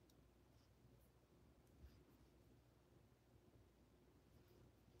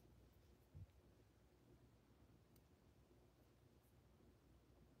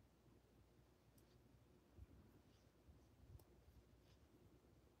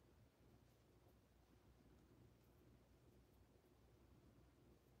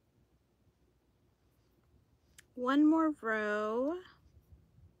 One more row.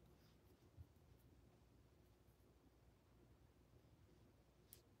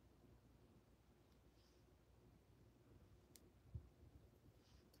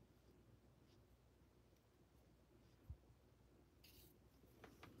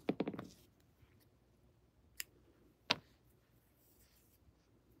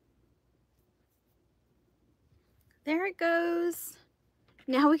 There it goes.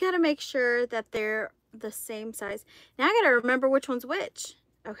 Now we got to make sure that they're the same size. Now I got to remember which one's which.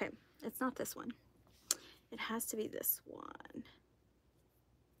 Okay, it's not this one. It has to be this one.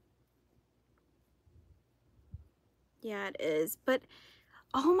 Yeah, it is. But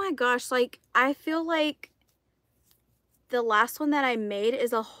oh my gosh, like I feel like the last one that I made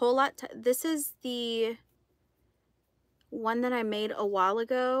is a whole lot. This is the one that I made a while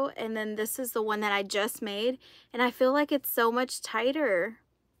ago, and then this is the one that I just made, and I feel like it's so much tighter.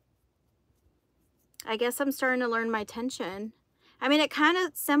 I guess I'm starting to learn my tension. I mean, it kind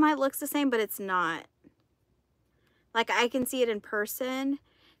of semi looks the same, but it's not. Like I can see it in person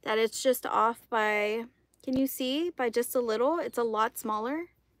that it's just off by, can you see? By just a little. It's a lot smaller.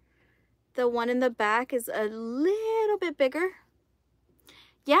 The one in the back is a little bit bigger.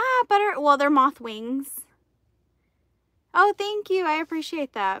 Yeah, better. Well, they're moth wings. Oh, thank you. I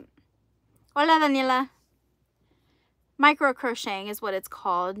appreciate that. Hola, Daniela. Micro crocheting is what it's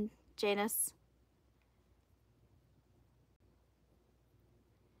called, Janice.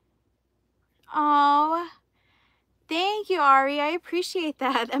 Oh, thank you, Ari. I appreciate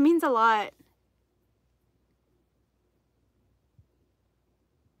that. That means a lot.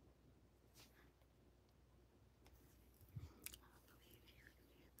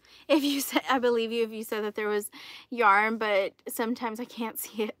 If you said, I believe you if you said that there was yarn, but sometimes I can't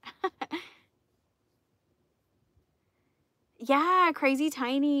see it. Yeah, crazy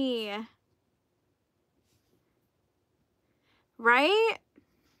tiny. Right?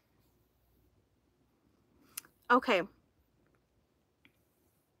 Okay.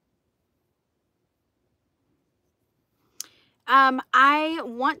 I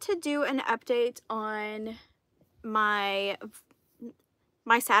want to do an update on my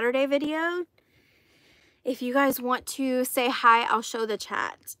Saturday video. If you guys want to say hi, I'll show the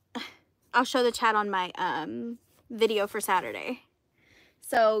chat. I'll show the chat on my video for Saturday.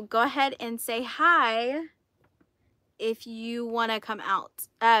 So go ahead and say hi if you want to come out.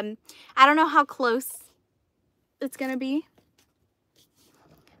 I don't know how close it's gonna be,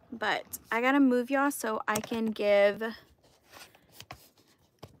 but I gotta move y'all so I can give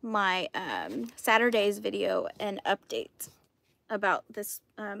my Saturday's video an update about this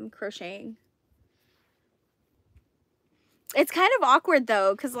crocheting. It's kind of awkward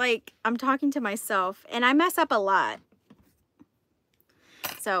though, because like I'm talking to myself and I mess up a lot.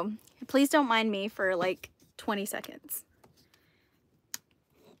 So please don't mind me for like 20 seconds.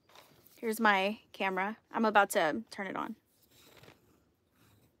 Here's my camera. I'm about to turn it on.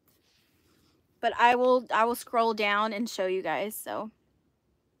 But I will scroll down and show you guys, so.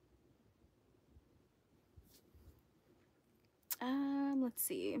 Let's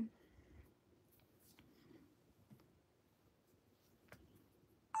see.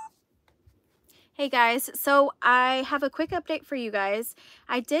 Hey guys, so I have a quick update for you guys.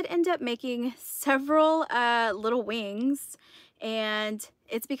 I did end up making several little wings, and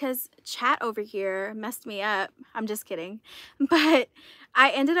it's because chat over here messed me up. I'm just kidding. But I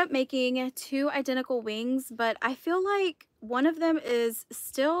ended up making 2 identical wings, but I feel like one of them is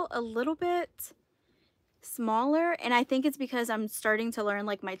still a little bit smaller, and I think it's because I'm starting to learn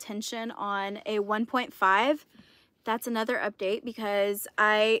like my tension on a 1.5. That's another update because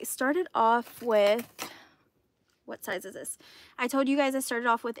I started off with, what size is this? I told you guys I started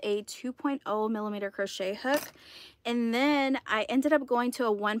off with a 2.0 millimeter crochet hook, and then I ended up going to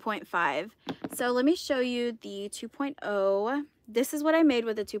a 1.5. So let me show you the 2.0. This is what I made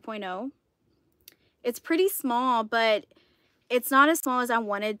with the 2.0. It's pretty small, but it's not as small as I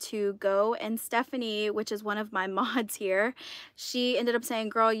wanted to go. And Stephanie, which is one of my mods here, she ended up saying,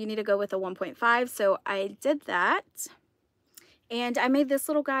 girl, you need to go with a 1.5. So I did that. And I made this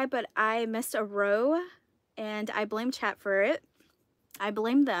little guy, but I missed a row. And I blame chat for it. I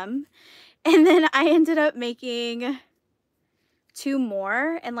blame them. And then I ended up making 2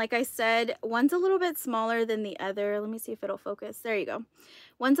 more. And like I said, one's a little bit smaller than the other. Let me see if it'll focus. There you go.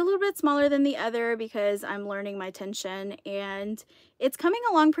 One's a little bit smaller than the other because I'm learning my tension, and it's coming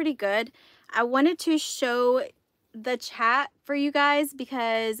along pretty good. I wanted to show the chat for you guys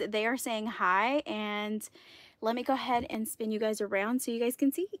because they are saying hi, and let me go ahead and spin you guys around so you guys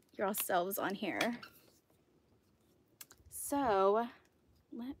can see yourselves on here. So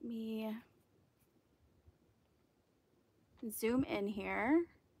let me zoom in here.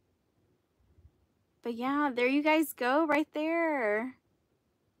 But yeah, there you guys go right there.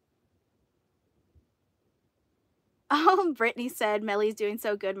 Oh, Brittany said Melly's doing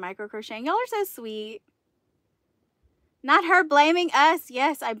so good micro crocheting. Y'all are so sweet. Not her blaming us.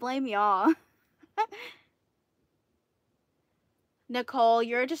 Yes, I blame y'all. Nicole,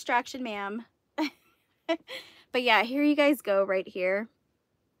 you're a distraction, ma'am. But yeah, here you guys go right here.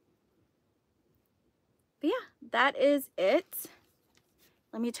 But yeah, that is it.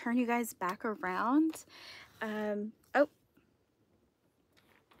 Let me turn you guys back around. Oh,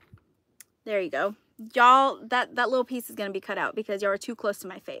 there you go. Y'all, that little piece is going to be cut out because y'all are too close to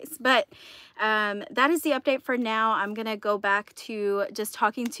my face. But that is the update for now. I'm going to go back to just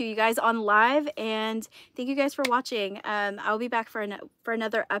talking to you guys on live, and thank you guys for watching. I'll be back for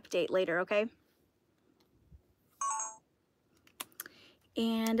another update later, okay?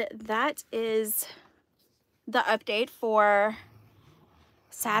 And that is the update for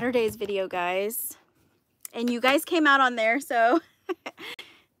Saturday's video, guys. And you guys came out on there, so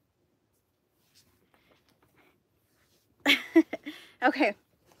okay,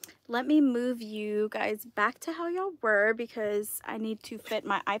 let me move you guys back to how y'all were because I need to fit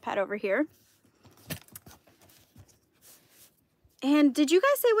my iPad over here. And did you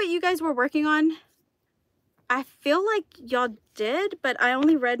guys say what you guys were working on? I feel like y'all did, but I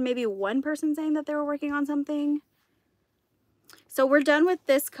only read maybe one person saying that they were working on something. So we're done with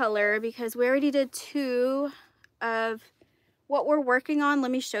this color because we already did 2 of what we're working on.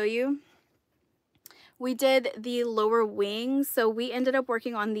 Let me show you. We did the lower wings, so we ended up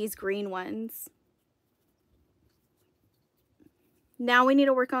working on these green ones. Now we need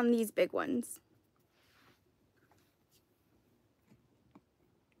to work on these big ones.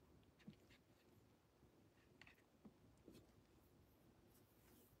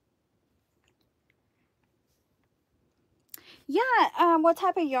 Yeah, what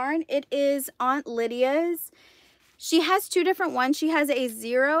type of yarn? It is Aunt Lydia's. She has 2 different ones. She has a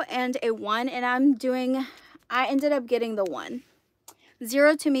 0 and a 1, and I ended up getting the 1.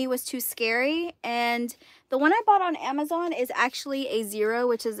 0 to me was too scary, and the one I bought on Amazon is actually a 0,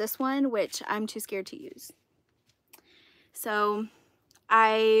 which is this one, which I'm too scared to use. So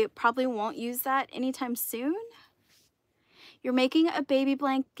I probably won't use that anytime soon. You're making a baby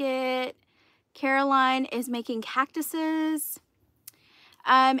blanket. Caroline is making cactuses.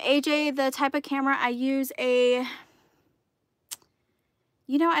 AJ, the type of camera I use, I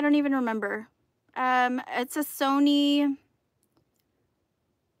don't even remember. It's a Sony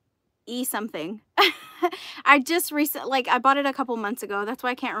E something. I just recently, I bought it a couple months ago. That's why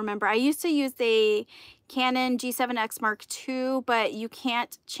I can't remember. I used to use the Canon G7X Mark II, but you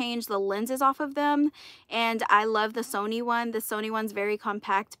can't change the lenses off of them. And I love the Sony one. The Sony one's very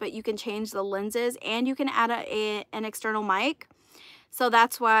compact, but you can change the lenses and you can add an external mic. So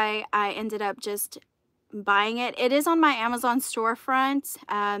that's why I ended up just buying it. It is on my Amazon storefront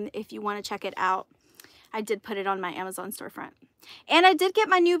if you want to check it out. I did put it on my Amazon storefront. And I did get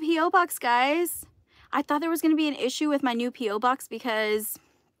my new P.O. box, guys. I thought there was going to be an issue with my new P.O. box because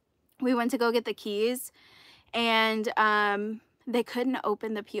we went to go get the keys and they couldn't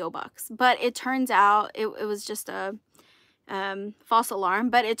open the P.O. box. But it turns out it was just a false alarm.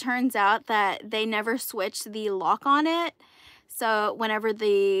 But it turns out that they never switched the lock on it. So whenever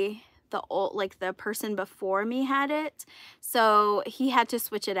the old, like the person before me had it, so he had to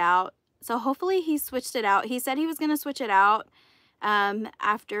switch it out. So hopefully he switched it out. He said he was going to switch it out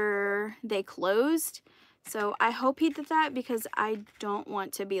after they closed. So I hope he did that, because I don't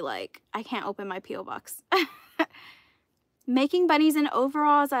want to be like, I can't open my P.O. box. Making bunnies in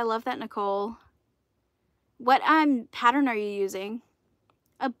overalls. I love that, Nicole. What pattern are you using?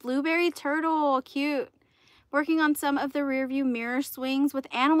 A blueberry turtle. Cute. Working on some of the rear view mirror swings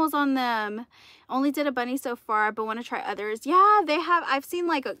with animals on them. Only did a bunny so far, but want to try others. Yeah, they have. I've seen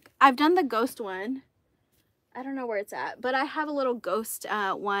like I've done the ghost one. I don't know where it's at, but I have a little ghost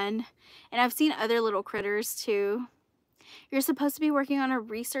one, and I've seen other little critters too. You're supposed to be working on a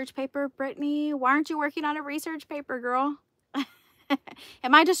research paper, Brittany. Why aren't you working on a research paper, girl?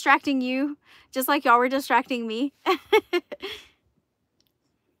 Am I distracting you just like y'all were distracting me?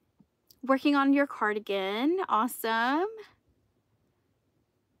 Working on your cardigan. Awesome.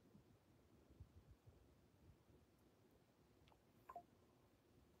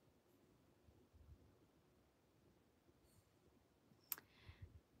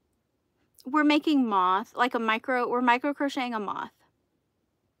 We're making moth, like we're micro crocheting a moth.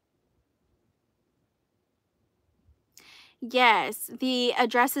 Yes, the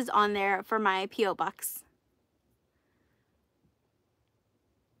address is on there for my P.O. box.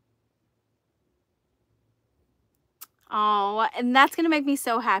 Oh, and that's going to make me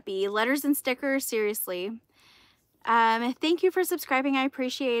so happy. Letters and stickers, seriously. Thank you for subscribing. I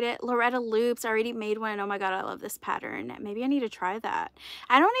appreciate it. Loretta Loops, I already made one. Oh my god, I love this pattern. Maybe I need to try that.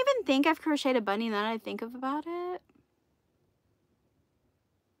 I don't even think I've crocheted a bunny now that I think about it.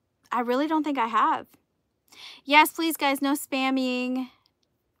 I really don't think I have. Yes, please, guys, no spamming.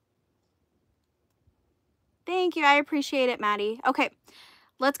 Thank you. I appreciate it, Maddie. Okay,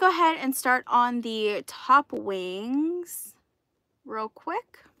 let's go ahead and start on the top wings real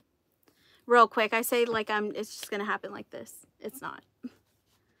quick. Real quick. I say like it's just going to happen like this. It's not.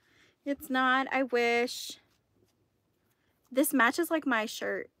 It's not. I wish. This matches like my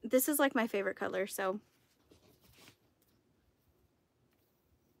shirt. This is like my favorite color, so.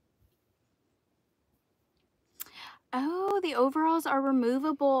 Oh, the overalls are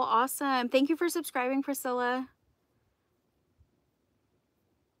removable. Awesome. Thank you for subscribing, Priscilla.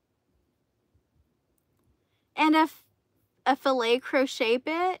 And a filet crochet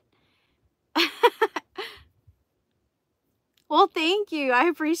bit. Well, thank you. I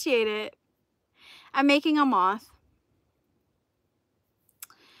appreciate it. I'm making a moth.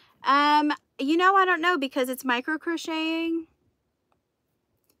 You know, I don't know, because it's micro crocheting.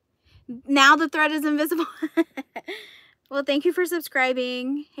 Now the thread is invisible. Well, thank you for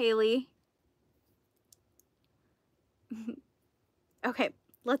subscribing, Haley. Okay,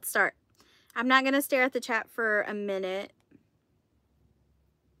 let's start. I'm not going to stare at the chat for a minute.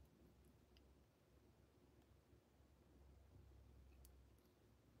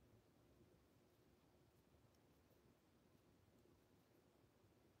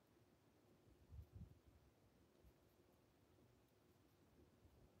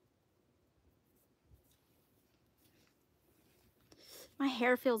 My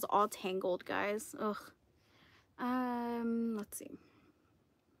hair feels all tangled, guys. Ugh. Let's see.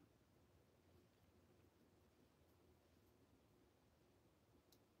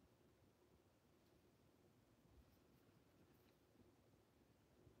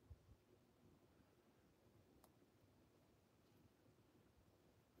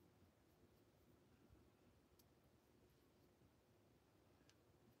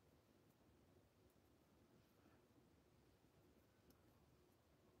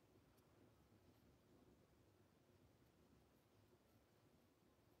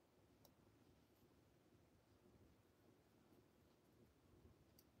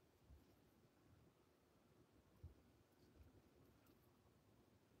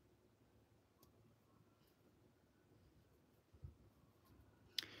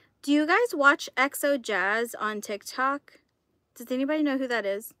 Do you guys watch XO Jazz on TikTok? Does anybody know who that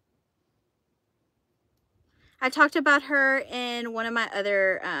is? I talked about her in one of my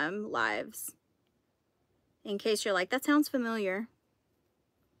other lives. In case you're like, that sounds familiar.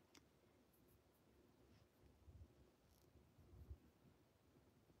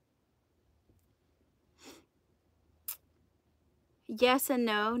 Yes and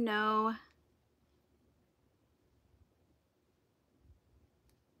no, no.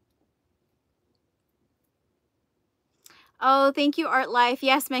 Oh, thank you, Art Life.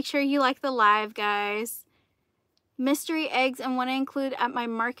 Yes, make sure you like the live, guys. Mystery eggs, and want to include at my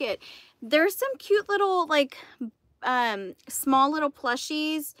market. There's some cute little, like, small little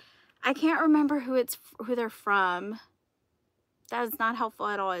plushies. I can't remember who they're from. That is not helpful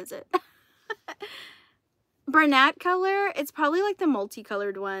at all, is it? Brunette color, it's probably like the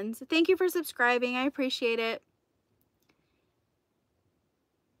multicolored ones. Thank you for subscribing. I appreciate it.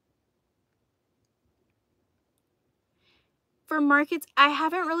 For markets, I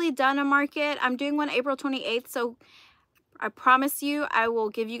haven't really done a market. I'm doing one April 28th, so I promise you I will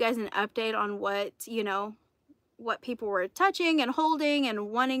give you guys an update on what, you know, what people were touching and holding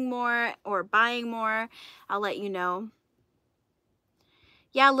and wanting more or buying more. I'll let you know.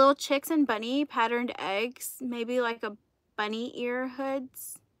 Yeah, little chicks and bunny patterned eggs, maybe like a bunny ear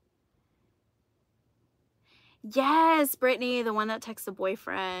hoods. Yes, Brittany, the one that texts the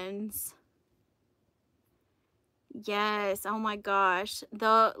boyfriends. Yes, oh my gosh.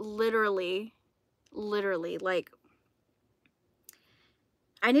 The literally, like,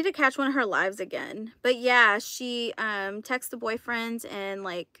 I need to catch one of her lives again. But yeah, she texts the boyfriends and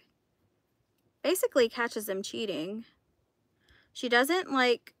like basically catches them cheating. She doesn't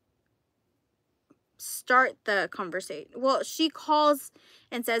like start the conversation. Well, she calls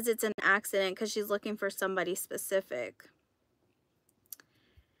and says it's an accident because she's looking for somebody specific.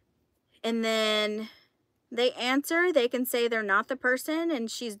 And then they answer, they can say they're not the person and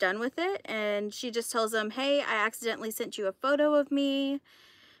she's done with it. And she just tells them, hey, I accidentally sent you a photo of me,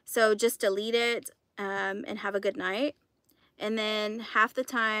 so just delete it and have a good night. And then half the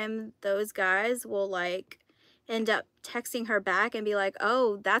time those guys will like end up texting her back and be like,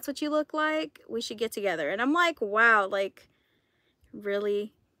 oh, that's what you look like, we should get together. And I'm like, wow, like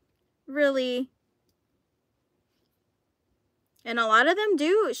really? And a lot of them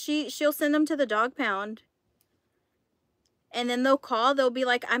do. She'll send them to the dog pound. And then they'll call, they'll be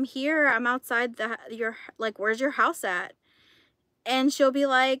like, I'm here, I'm outside your, like, where's your house at? And she'll be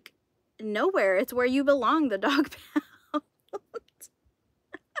like, nowhere, it's where you belong, the dog pound.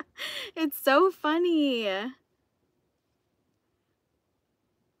 It's so funny.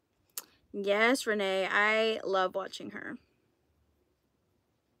 Yes, Renee, I love watching her.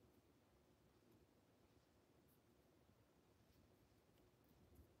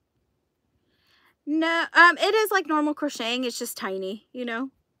 No, it is like normal crocheting, it's just tiny, you know?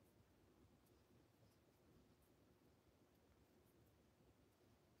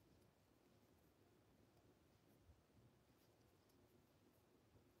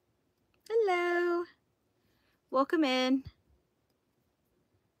 Hello. Welcome in.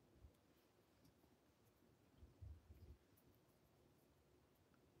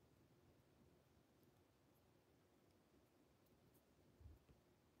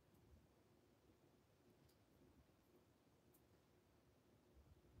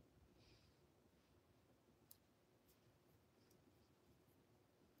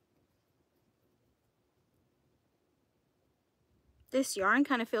 This yarn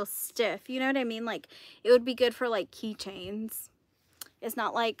kind of feels stiff, you know what I mean? Like, it would be good for like keychains. It's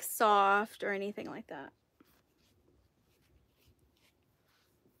not like soft or anything like that.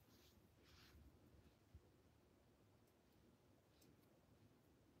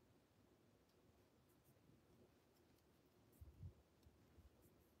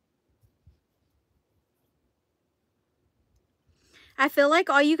 I feel like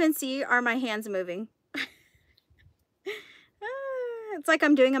all you can see are my hands moving. It's like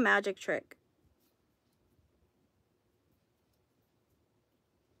I'm doing a magic trick.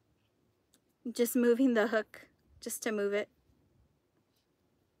 Just moving the hook just to move it.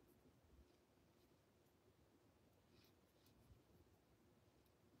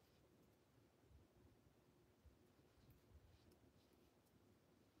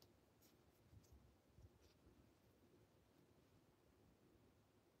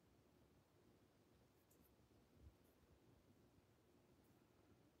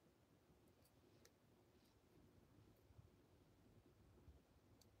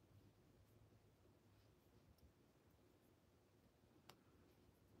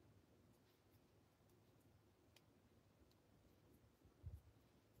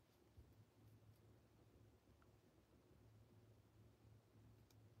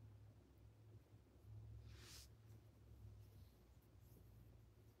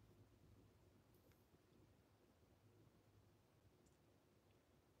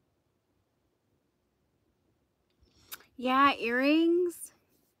 Yeah, earrings.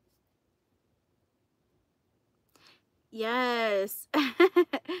 Yes.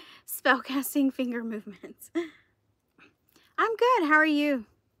 Spellcasting finger movements. I'm good. How are you?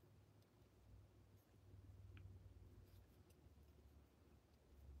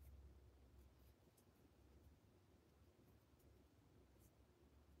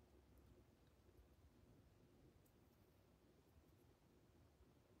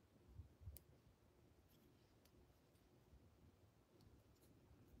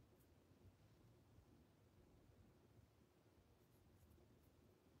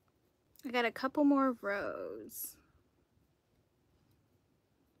 I got a couple more rows.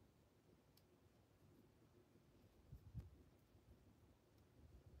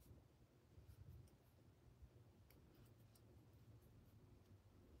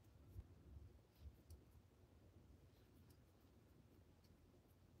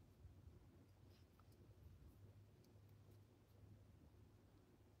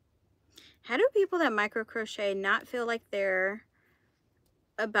 How do people that micro crochet not feel like they're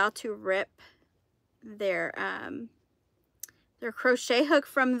about to rip their crochet hook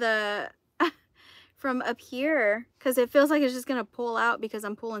from the from up here? Because it feels like it's just gonna pull out because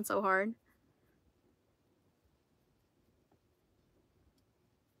I'm pulling so hard.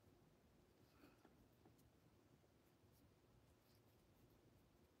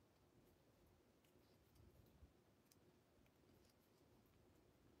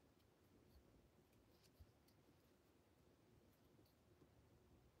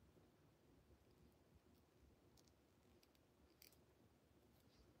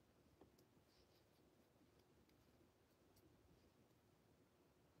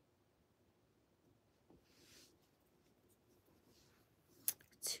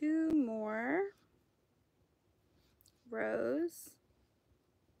 Two more rows.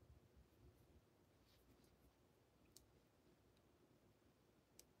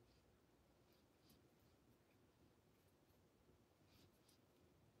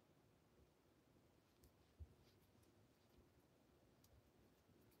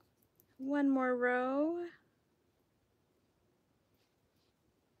 One more row.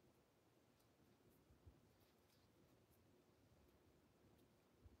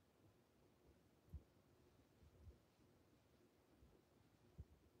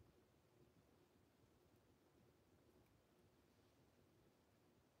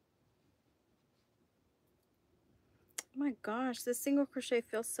 Oh my gosh, this single crochet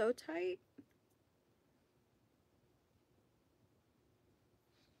feels so tight.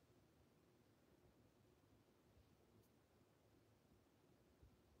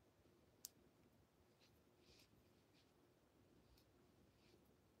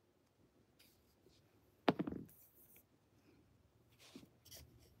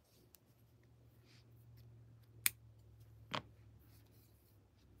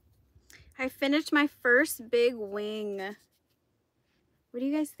 I finished my first big wing. What do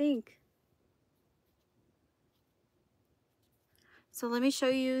you guys think? So let me show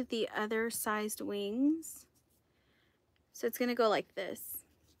you the other sized wings. So it's gonna go like this.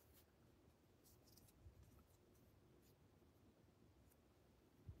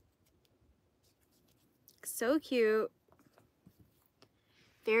 So cute.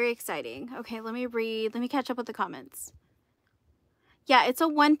 Very exciting. Okay, let me read. Let me catch up with the comments. Yeah, it's a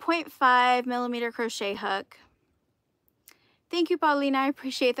 1.5 millimeter crochet hook. Thank you, Paulina. I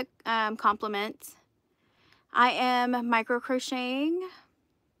appreciate the compliment. I am micro crocheting.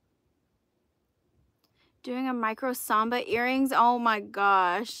 Doing a micro samba earrings. Oh my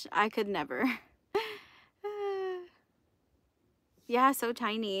gosh, I could never. Yeah, so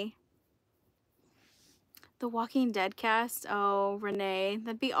tiny. The Walking Dead cast. Oh, Renee,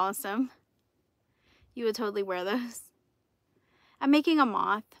 that'd be awesome. You would totally wear those. I'm making a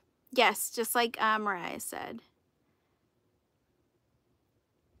moth. Yes, just like Mariah said.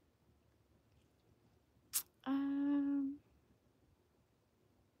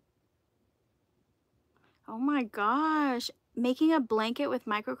 Oh my gosh. Making a blanket with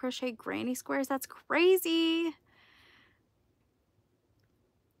micro crochet granny squares. That's crazy.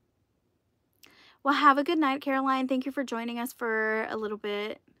 Well, have a good night, Caroline. Thank you for joining us for a little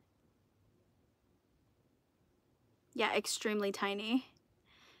bit. Yeah, extremely tiny.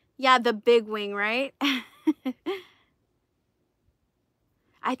 Yeah, the big wing, right?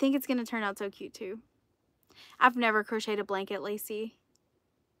 I think it's going to turn out so cute too. I've never crocheted a blanket, Lacey.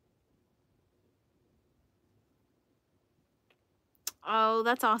 Oh,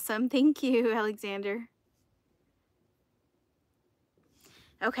 that's awesome. Thank you, Alexander.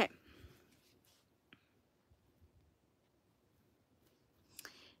 Okay.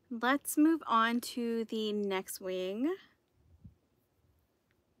 Let's move on to the next wing.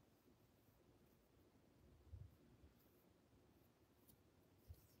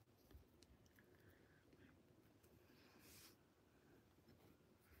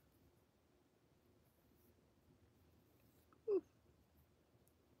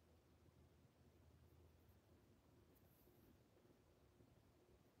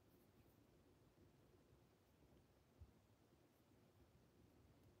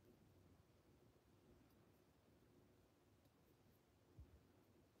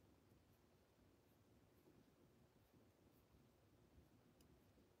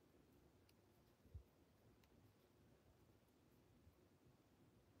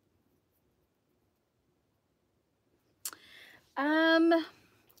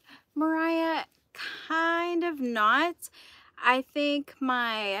 Mariah, kind of not. I think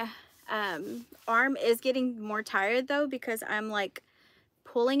my arm is getting more tired though, because I'm like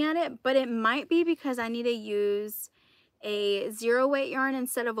pulling at it, but it might be because I need to use a 0 weight yarn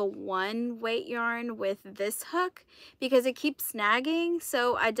instead of a 1 weight yarn with this hook, because it keeps snagging.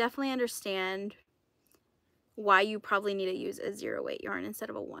 So I definitely understand why you probably need to use a 0 weight yarn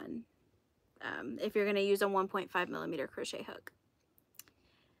instead of a 1, if you're going to use a 1.5 millimeter crochet hook.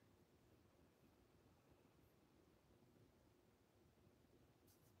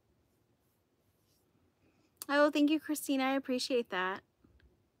 Oh, thank you, Christina. I appreciate that.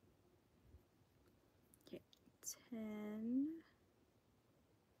 Okay, 10.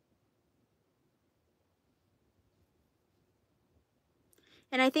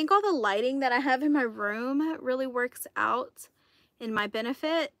 And I think all the lighting that I have in my room really works out in my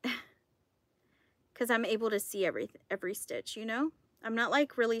benefit, because I'm able to see every stitch, you know? I'm not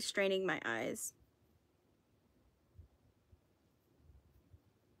like really straining my eyes.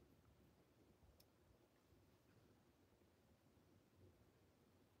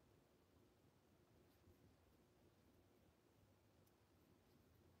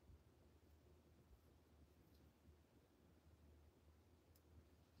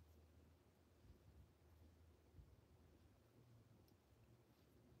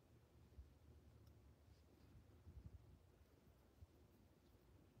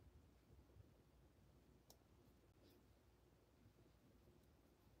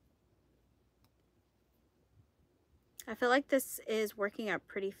 I feel like this is working out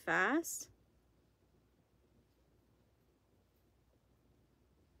pretty fast.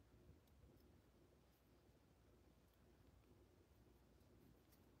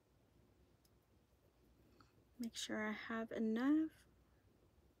 Make sure I have enough.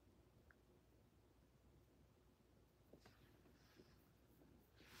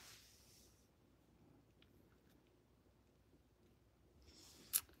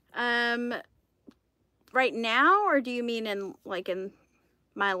 Right now, or do you mean in like in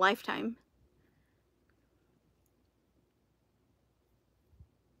my lifetime?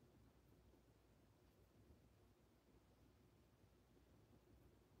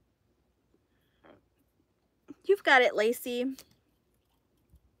 You've got it, Lacey.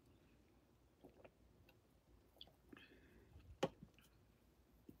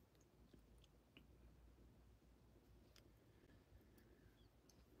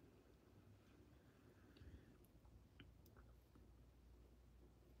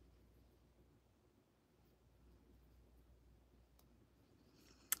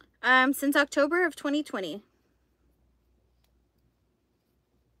 Since October of 2020.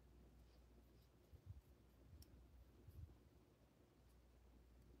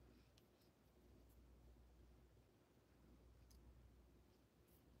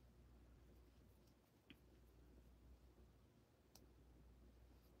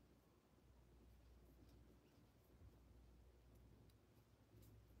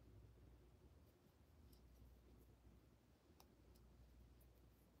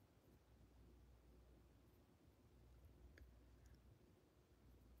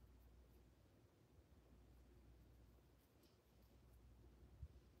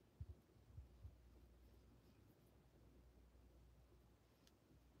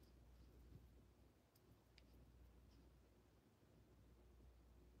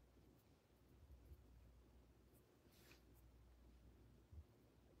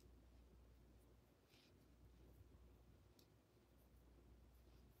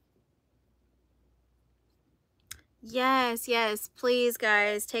 Yes, yes, please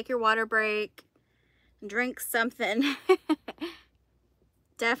guys, take your water break, drink something.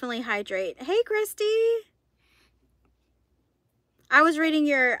 Definitely hydrate. Hey, Christy. I was reading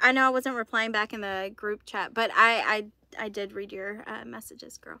your, I know I wasn't replying back in the group chat, but I did read your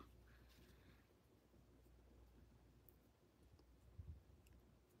messages, girl.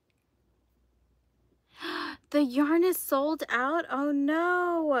 The yarn is sold out? Oh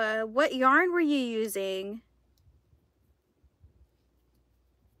no. What yarn were you using?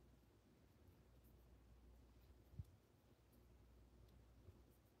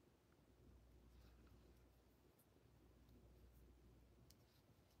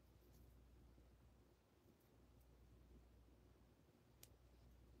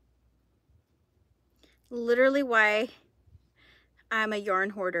 Literally why I'm a yarn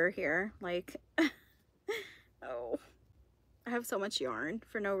hoarder here. Like, oh, I have so much yarn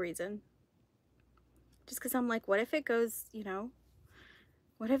for no reason. Just because I'm like, what if it goes, you know,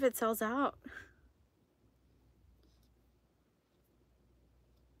 what if it sells out?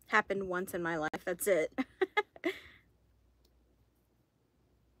 Happened once in my life. That's it.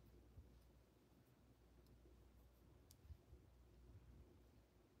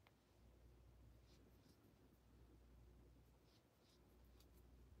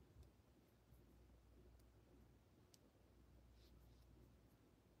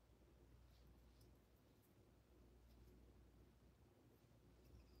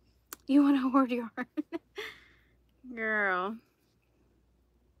 You want to hoard yarn. Girl.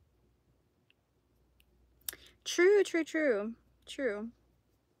 True, true, true. True.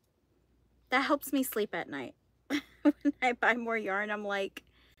 That helps me sleep at night. When I buy more yarn, I'm like,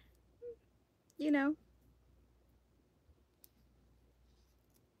 you know.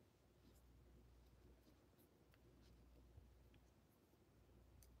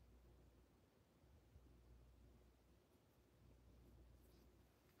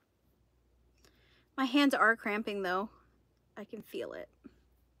 My hands are cramping though. I can feel it.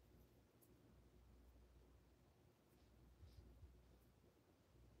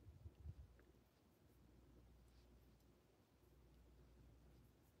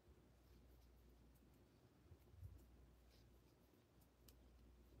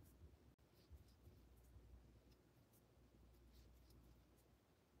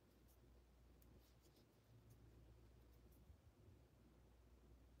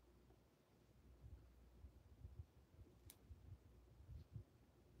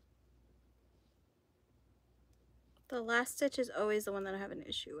 The last stitch is always the one that I have an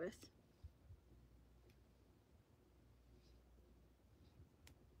issue with.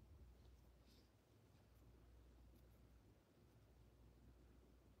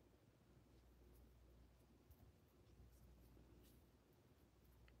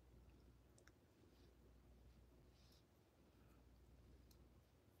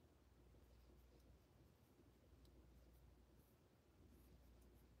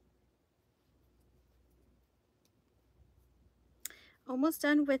 Almost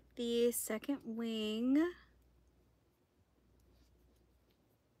done with the second wing.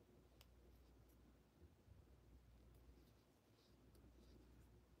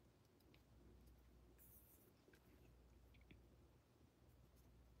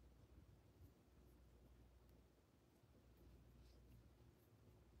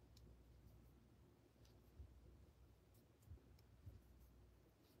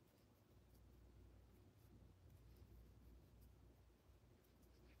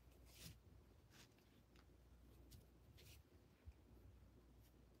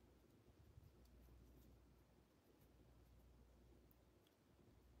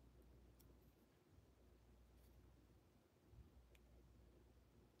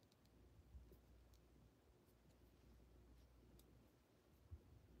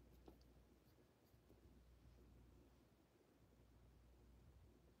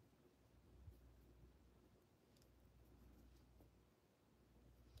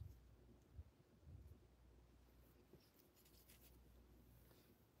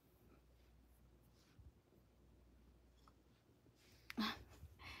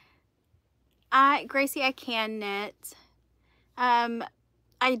 Gracie, I can knit. I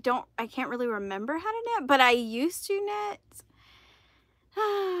can't really remember how to knit, but I used to knit.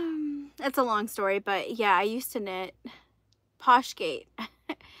 It's a long story, but yeah, I used to knit. Poshgate.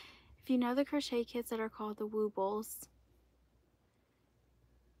 If you know the crochet kits that are called the Woobles,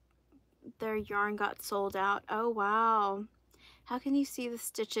 their yarn got sold out. Oh, wow. How can you see the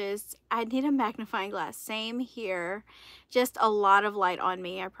stitches? I need a magnifying glass. Same here. Just a lot of light on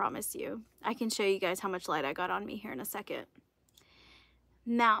me, I promise you. I can show you guys how much light I got on me here in a second.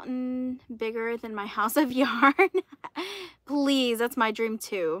 Mountain bigger than my house of yarn. Please, that's my dream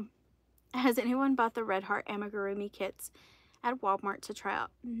too. Has anyone bought the Red Heart amigurumi kits at Walmart to try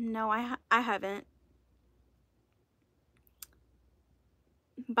out? No, I haven't.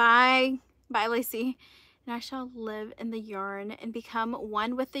 Bye, Lacey. And I shall live in the yarn and become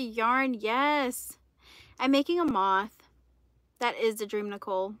one with the yarn. Yes, I'm making a moth. That is the dream,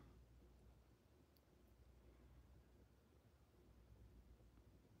 Nicole.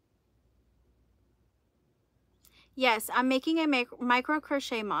 Yes, I'm making a micro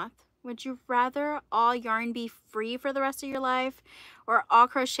crochet moth. Would you rather all yarn be free for the rest of your life or all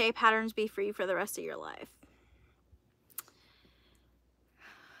crochet patterns be free for the rest of your life?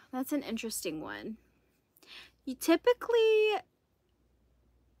 That's an interesting one. You typically,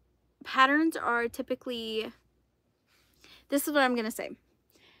 patterns are typically, this is what I'm going to say.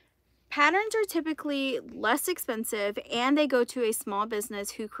 Patterns are typically less expensive and they go to a small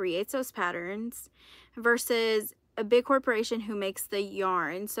business who creates those patterns versus a big corporation who makes the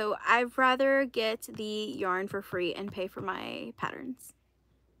yarn. So I'd rather get the yarn for free and pay for my patterns.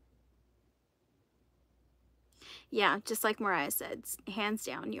 Yeah, just like Mariah said, hands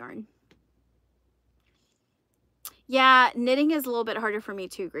down yarn. Yeah, knitting is a little bit harder for me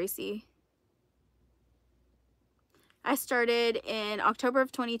too, Gracie. I started in October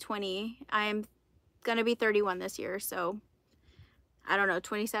of 2020. I'm going to be 31 this year, so I don't know,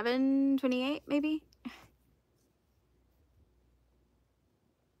 27, 28 maybe?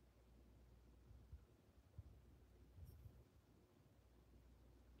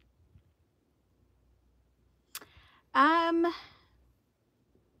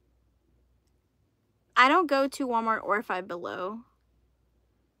 I don't go to Walmart or Five Below.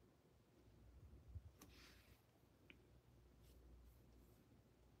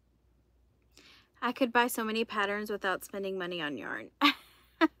 I could buy so many patterns without spending money on yarn.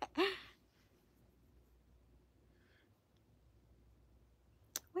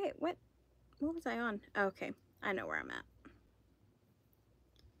 Wait, what was I on? Oh, okay, I know where I'm at.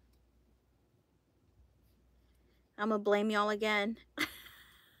 I'm gonna blame y'all again.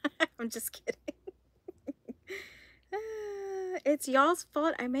 I'm just kidding. It's y'all's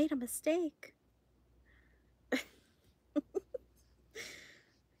fault. I made a mistake.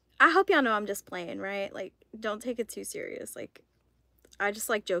 I hope y'all know I'm just playing, right? Like, don't take it too serious. Like, I just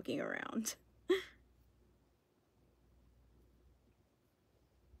like joking around.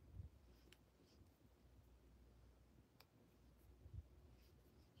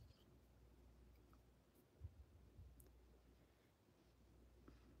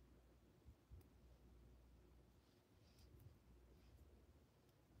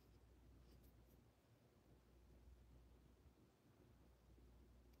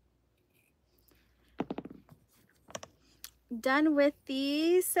 Done with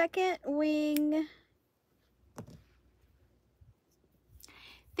the second wing.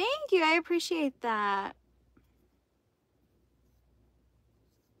 Thank you. I appreciate that.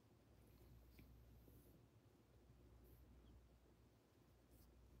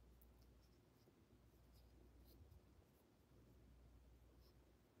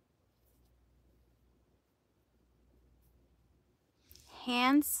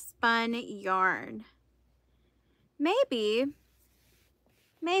 Hand spun yarn. Maybe.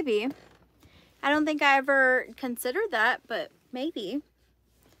 I don't think I ever considered that, but maybe.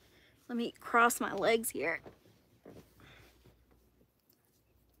 Let me cross my legs here.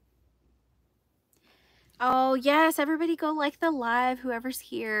 Oh, yes. Everybody go like the live, whoever's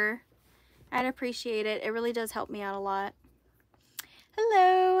here. I'd appreciate it. It really does help me out a lot.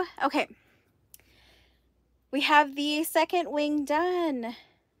 Hello. Okay. We have the second wing done.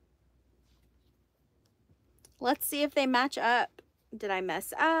 Let's see if they match up. Did I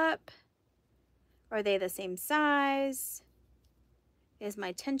mess up? Are they the same size? Is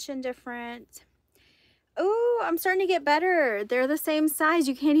my tension different? Oh, I'm starting to get better. They're the same size.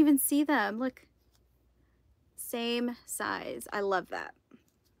 You can't even see them. Look. Same size. I love that.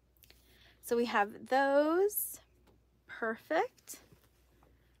 So we have those. Perfect.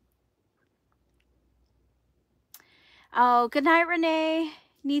 Oh, good night, Renee.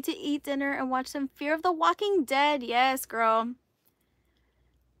 Need to eat dinner and watch some Fear of the Walking Dead. Yes, girl.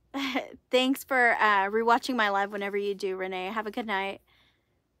 Thanks for rewatching my live whenever you do, Renee. Have a good night.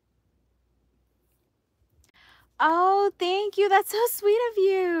 Oh, thank you. That's so sweet of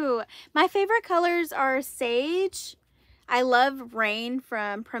you. My favorite colors are sage. I love Rain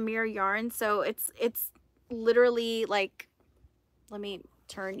from Premier Yarn. So it's literally like, let me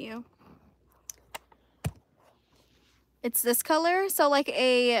turn you. It's this color. So like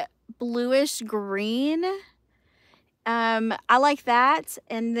a bluish green. I like that.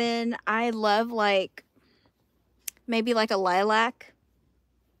 And then I love like maybe like a lilac.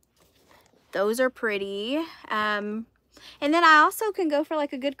 Those are pretty. And then I also can go for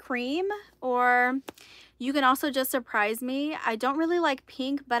like a good cream, or you can also just surprise me. I don't really like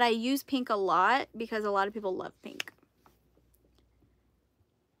pink, but I use pink a lot because a lot of people love pink.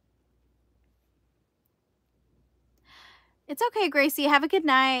 It's okay, Gracie. Have a good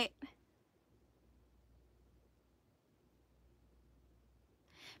night.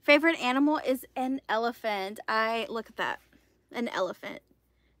 Favorite animal is an elephant. Look at that. An elephant.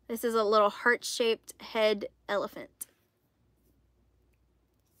 This is a little heart-shaped head elephant.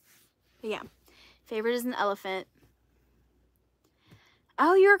 But yeah, favorite is an elephant.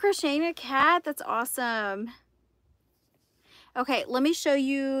 Oh, you're crocheting a cat? That's awesome. Okay, let me show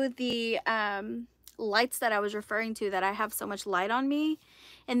you the lights that I was referring to, that I have so much light on me.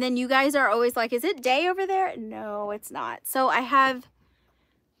 And then you guys are always like, is it day over there? No, it's not. So I have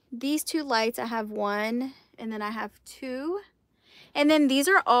these two lights. I have one, and then I have two. And then these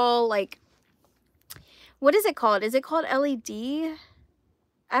are all like, what is it called? Is it called LED?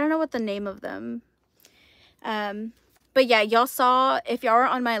 I don't know what the name of them. But yeah, y'all saw, if y'all were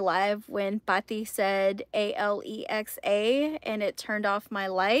on my live when Pati said ALEXA and it turned off my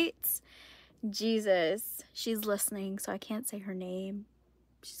lights. Jesus, she's listening, so I can't say her name.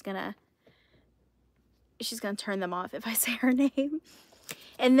 She's gonna turn them off if I say her name.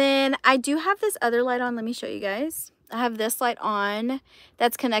 And then I do have this other light on. Let me show you guys. I have this light on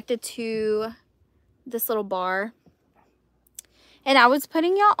that's connected to this little bar. And I was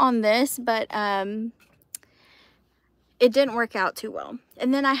putting y'all on this, but it didn't work out too well.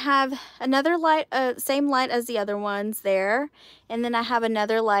 And then I have another light, same light as the other ones there. And then I have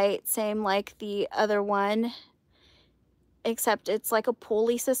another light, same like the other one, except it's like a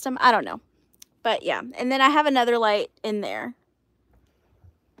pulley system. I don't know. But yeah, and then I have another light in there.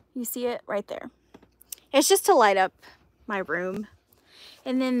 You see it right there. It's just to light up my room.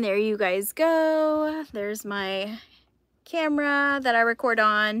 And then there you guys go. There's my camera that I record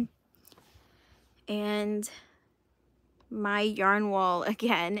on. And my yarn wall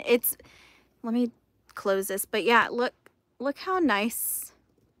again. It's, let me close this. But yeah, look how nice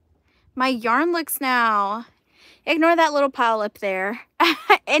my yarn looks now. Ignore that little pile up there.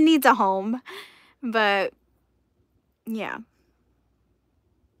 It needs a home. But yeah.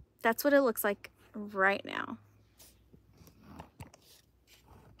 That's what it looks like right now.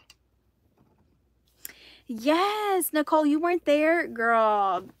 Yes, Nicole, you weren't there?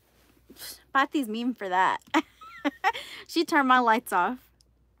 Girl, Patty's mean for that. She turned my lights off.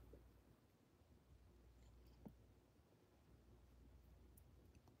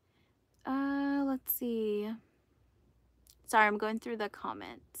 Let's see. Sorry, I'm going through the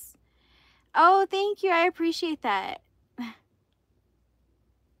comments. Oh, thank you. I appreciate that.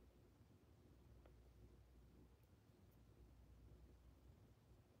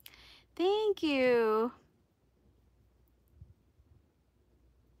 Thank you.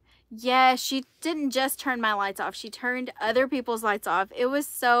 Yeah, she didn't just turn my lights off. She turned other people's lights off. It was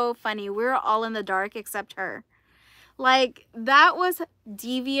so funny. We were all in the dark except her. Like, that was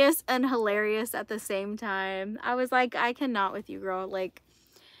devious and hilarious at the same time. I was like, I cannot with you, girl. Like,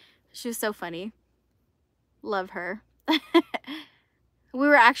 she was so funny. Love her. We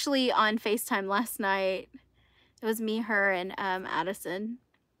were actually on FaceTime last night. It was me, her, and Addison.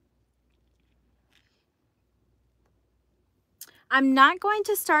 I'm not going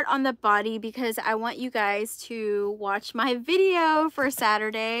to start on the body because I want you guys to watch my video for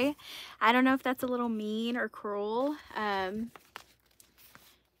Saturday. I don't know if that's a little mean or cruel,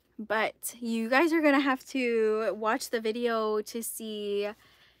 but you guys are going to have to watch the video to see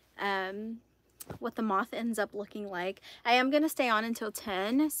what the moth ends up looking like. I am going to stay on until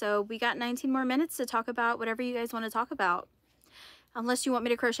 10, so we got 19 more minutes to talk about whatever you guys want to talk about. Unless you want me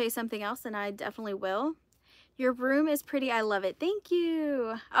to crochet something else, then I definitely will. Your room is pretty. I love it. Thank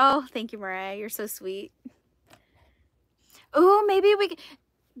you. Oh, thank you, Mariah. You're so sweet. Oh, maybe we can...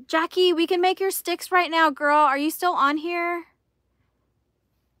 Jackie, we can make your sticks right now, girl. Are you still on here?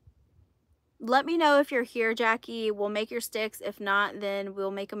 Let me know if you're here, Jackie. We'll make your sticks. If not, then we'll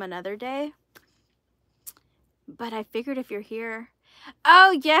make them another day. But I figured if you're here...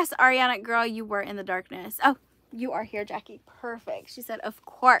 Oh, yes, Ariana, girl, you were in the darkness. Oh, you are here, Jackie. Perfect. She said, of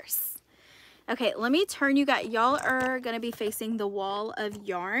course. Okay, let me turn you guys. Y'all are going to be facing the wall of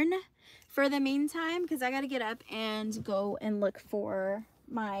yarn for the meantime because I got to get up and go and look for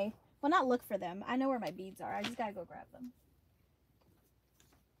my, well, not look for them. I know where my beads are. I just got to go grab them.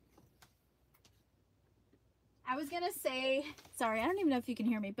 I was going to say, sorry, I don't even know if you can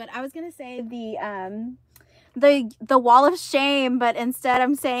hear me, but I was going to say the wall of shame, but instead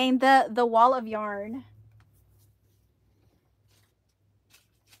I'm saying the wall of yarn.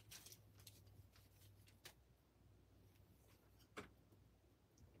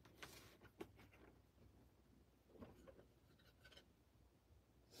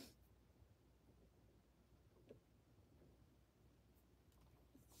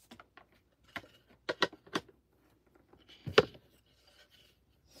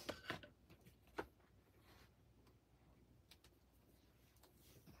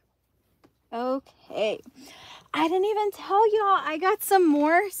 Okay, I didn't even tell y'all I got some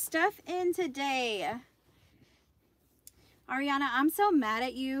more stuff in today. Ariana, I'm so mad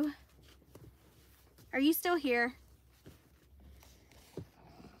at you. Are you still here?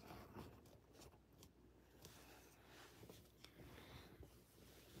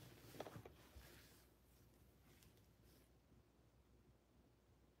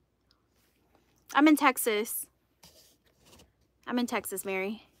 I'm in Texas. I'm in Texas,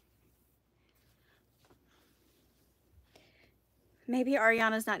 Mary. Maybe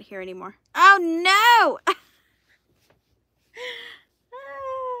Ariana's not here anymore. Oh, no!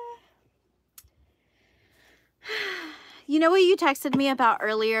 You know what you texted me about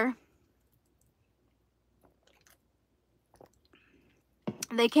earlier?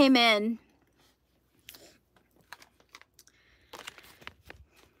 They came in.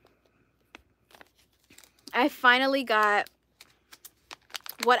 I finally got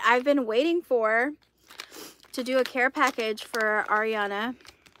what I've been waiting for to do a care package for Ariana.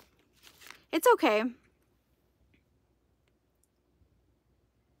 It's okay.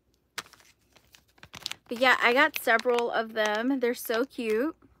 But yeah, I got several of them. They're so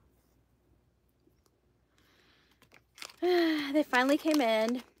cute. They finally came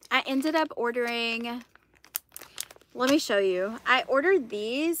in. I ended up ordering, let me show you. I ordered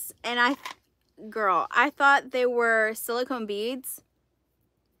these and girl, I thought they were silicone beads.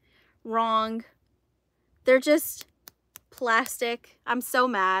 Wrong. They're just plastic. I'm so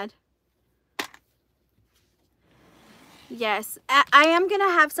mad. Yes, I am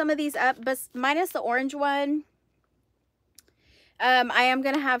gonna have some of these up, but minus the orange one. I am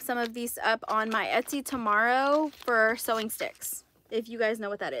gonna have some of these up on my Etsy tomorrow for sewing sticks, if you guys know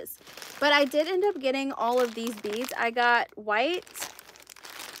what that is. But I did end up getting all of these beads. I got white,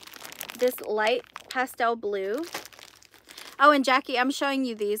 this light pastel blue. Oh, and Jackie, I'm showing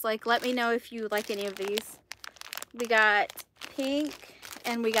you these. Like, let me know if you like any of these. We got pink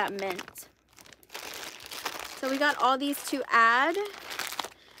and we got mint. So we got all these to add.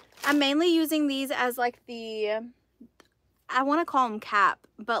 I'm mainly using these as like the, I want to call them cap,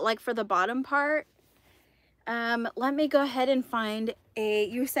 but like for the bottom part. Let me go ahead and find a,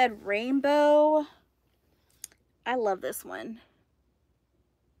 you said rainbow. I love this one.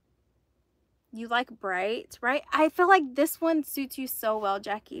 You like bright, right? I feel like this one suits you so well,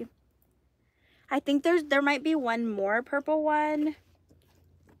 Jackie. I think there might be one more purple one.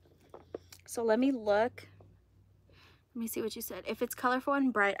 So let me look. Let me see what you said. If it's colorful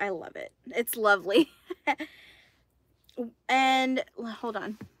and bright, I love it. It's lovely. And hold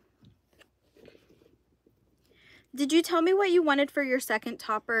on. Did you tell me what you wanted for your second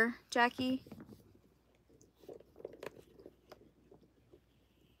topper, Jackie?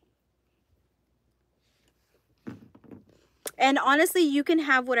 And honestly, you can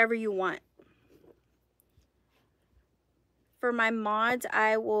have whatever you want. For my mods,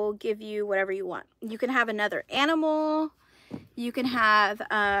 I will give you whatever you want. You can have another animal. You can have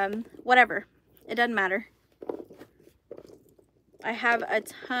whatever. It doesn't matter. I have a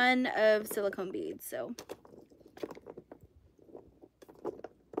ton of silicone beads, so.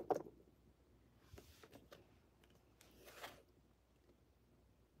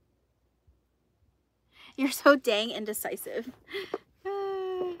 You're so dang indecisive.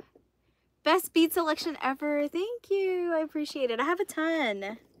 Best bead selection ever. Thank you. I appreciate it. I have a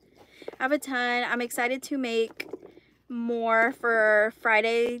ton. I'm excited to make more for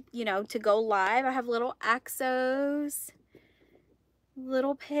Friday, you know, to go live. I have little axos,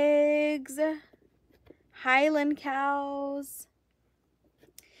 little pigs, Highland cows,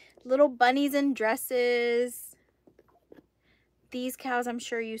 little bunnies in dresses. These cows I'm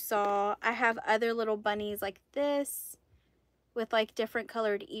sure you saw. I have other little bunnies like this with like different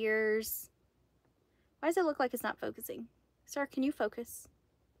colored ears. Why does it look like it's not focusing? Sir, can you focus?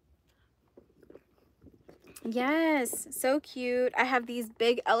 Yes, so cute. I have these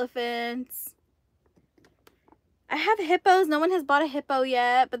big elephants. I have hippos. No one has bought a hippo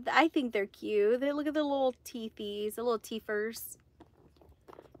yet, but I think they're cute. They look at the little teethies, the little teethers.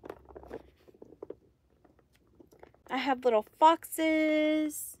 I have little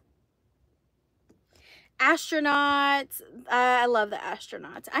foxes. Astronauts. I love the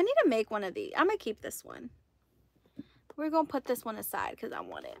astronauts. I need to make one of these. I'm going to keep this one. We're going to put this one aside because I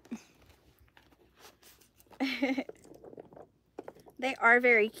want it. They are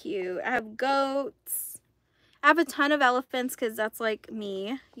very cute. I have goats. I have a ton of elephants because that's like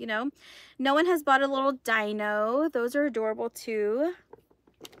me, you know. No one has bought a little dino. Those are adorable too.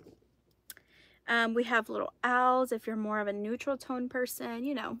 We have little owls if you're more of a neutral tone person,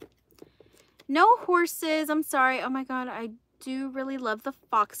 you know. No horses. I'm sorry. Oh my God. I do really love the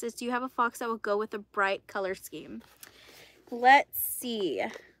foxes. Do you have a fox that will go with a bright color scheme? Let's see.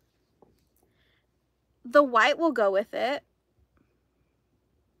 The white will go with it.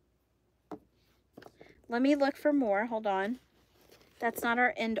 Let me look for more. Hold on. That's not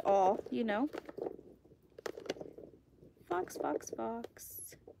our end all, you know. Fox, fox, fox.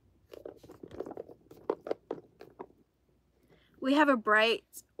 We have a bright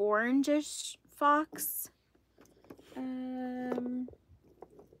orangish fox.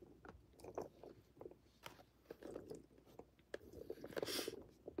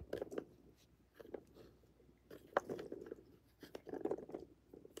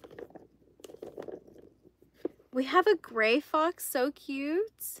 We have a gray fox, so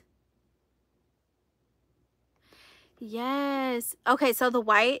cute. Yes. Okay, so the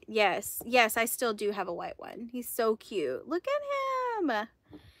white, yes. Yes, I still do have a white one. He's so cute. Look at him.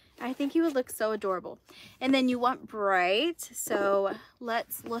 I think he would look so adorable. And then you want bright, so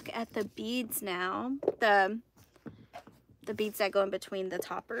let's look at the beads now. The beads that go in between the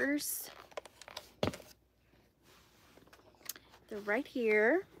toppers. They're right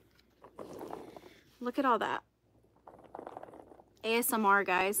here. Look at all that. ASMR,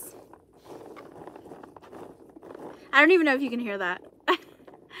 guys. I don't even know if you can hear that.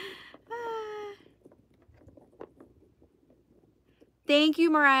 Thank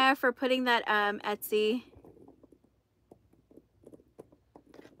you, Mariah, for putting that Etsy.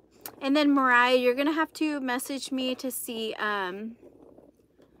 And then Mariah, you're gonna have to message me to see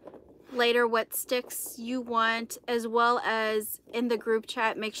later what sticks you want, as well as in the group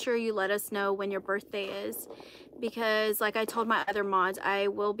chat, make sure you let us know when your birthday is, because like I told my other mods, I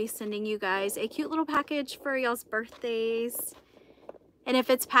will be sending you guys a cute little package for y'all's birthdays. And if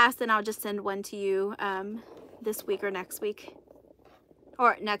it's past, then I'll just send one to you this week or next week.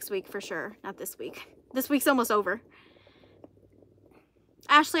 Or next week for sure, not this week. This week's almost over.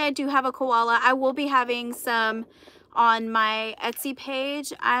 Ashley, I do have a koala. I will be having some on my Etsy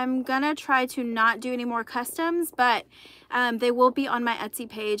page. I'm gonna try to not do any more customs, but they will be on my Etsy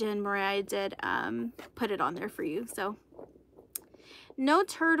page, and Mariah did put it on there for you. So no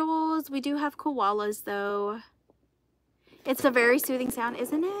turtles. We do have koalas though. It's a very soothing sound,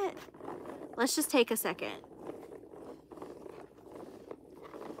 isn't it? Let's just take a second.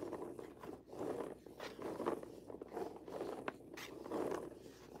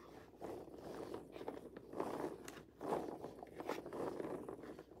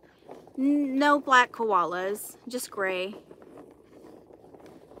 No black koalas, just gray.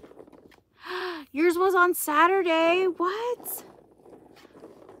 Yours was on Saturday. What?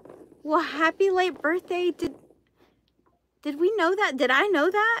 Well, happy late birthday. Did we know that? Did I know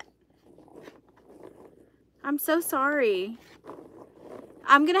that? I'm so sorry.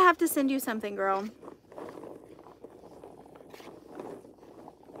 I'm gonna have to send you something, girl.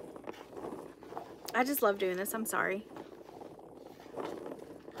 I just love doing this. I'm sorry.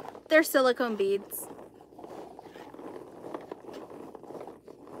 They're silicone beads.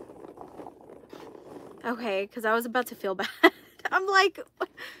 Okay, because I was about to feel bad. I'm like,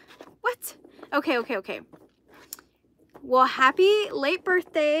 what? Okay. Well, happy late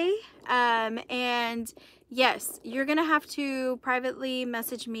birthday. And yes, you're gonna have to privately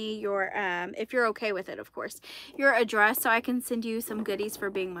message me your, if you're okay with it, of course, your address, so I can send you some goodies for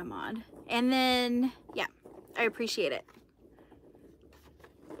being my mod. And then, yeah, I appreciate it.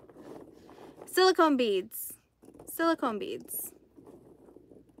 Silicone beads. Silicone beads.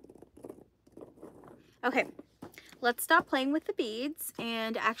 Okay, let's stop playing with the beads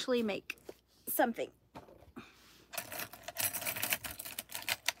and actually make something.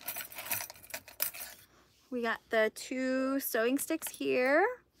 We got the 2 sewing sticks here.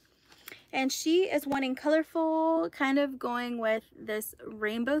 And she is wanting colorful, kind of going with this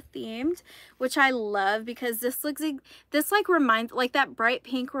rainbow themed, which I love because this looks like, this like reminds, like that bright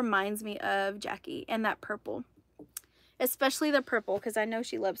pink reminds me of Jackie, and that purple, especially the purple, because I know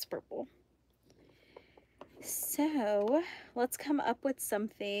she loves purple. So let's come up with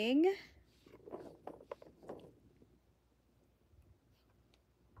something.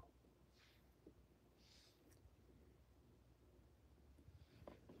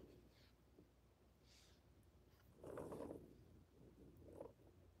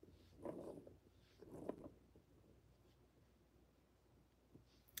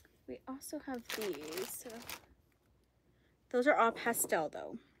 We also have these. So those are all pastel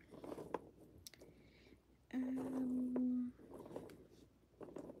though.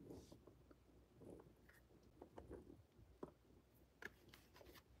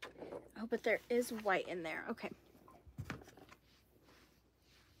 Oh, but there is white in there. Okay.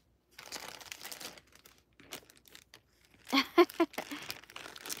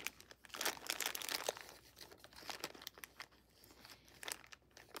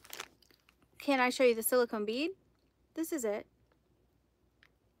 Can I show you the silicone bead? This is it.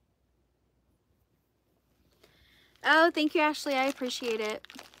 Oh, thank you, Ashley. I appreciate it.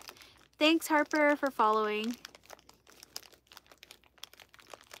 Thanks, Harper, for following.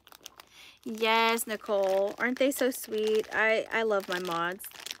 Yes, Nicole. Aren't they so sweet? I love my mods.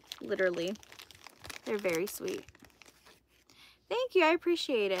 Literally. They're very sweet. Thank you. I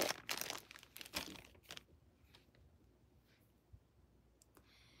appreciate it.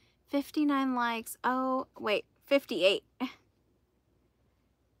 $59 likes. Oh, wait. 58.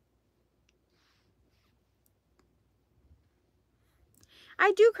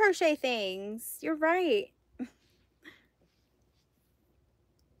 I do crochet things. You're right.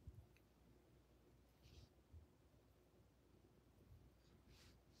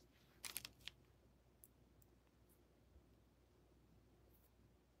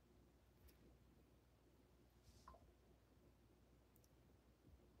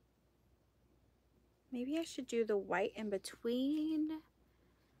 Maybe I should do the white in between.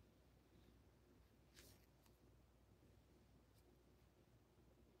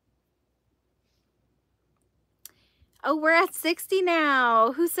 Oh, we're at 60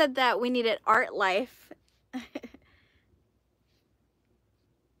 now. Who said that we needed Art Life?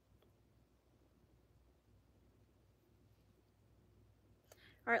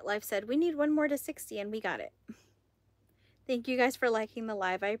 Art Life said, we need one more to 60, and we got it. Thank you guys for liking the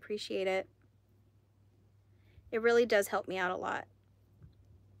live. I appreciate it. It really does help me out a lot.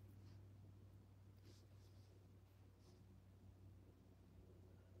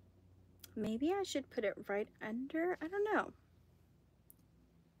 Maybe I should put it right under. I don't know.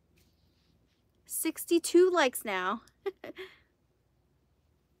 62 likes now.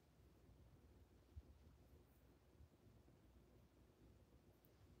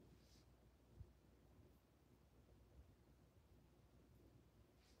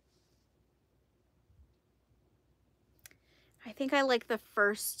 I think I like the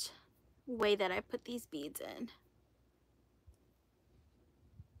first way that I put these beads in.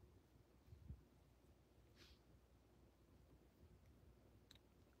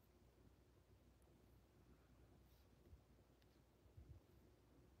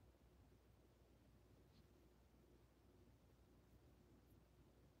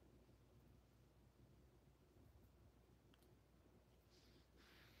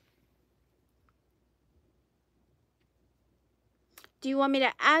 Do you want me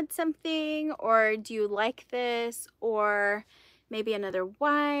to add something, or do you like this, or maybe another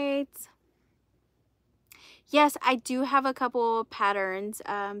white? Yes, I do have a couple patterns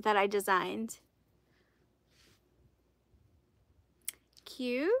that I designed.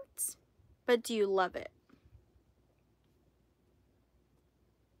 Cute, but do you love it?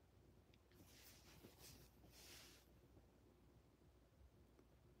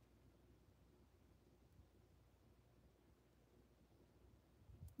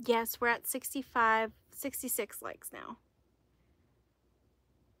 Yes, we're at 65, 66 likes now.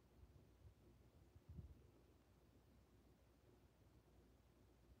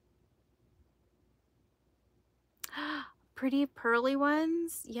 Pretty pearly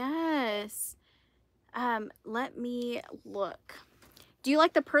ones. Yes. Let me look. Do you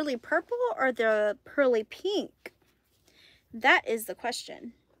like the pearly purple or the pearly pink? That is the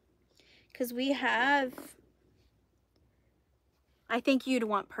question. Because we have, I think you'd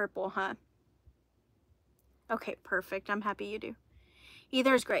want purple, huh? Okay, perfect. I'm happy you do.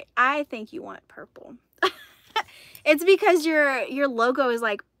 Either is great. I think you want purple. It's because your logo is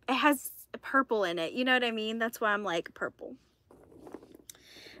like, it has purple in it. You know what I mean? That's why I'm like purple.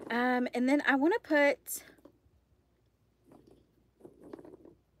 And then I want to put,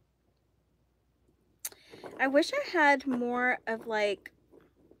 I wish I had more of like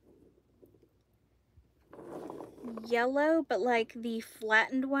yellow, but like the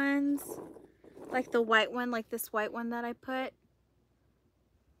flattened ones, like the white one, like this white one that I put.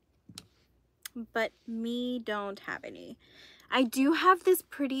 But me don't have any. I do have this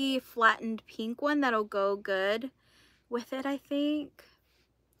pretty flattened pink one that'll go good with it, I think.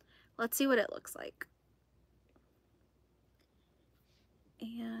 Let's see what it looks like.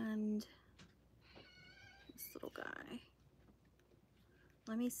 And this little guy.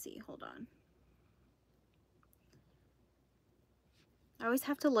 Let me see, hold on. I always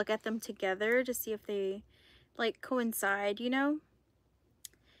have to look at them together to see if they like coincide, you know?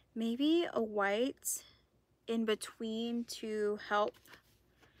 Maybe a white in between to help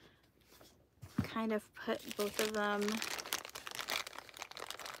kind of put both of them.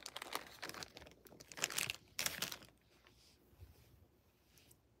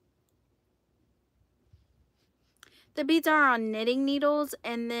 The beads are on knitting needles,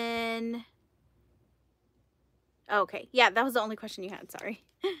 and then, okay, yeah, that was the only question you had, sorry.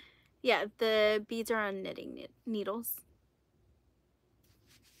 Yeah, the beads are on knitting needles.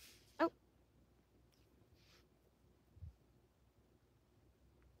 Oh.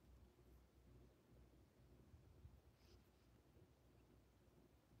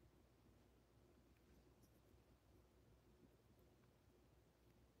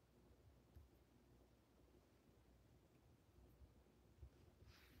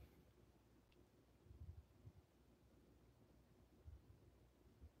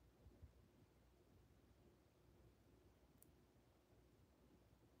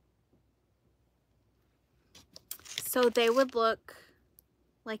 So they would look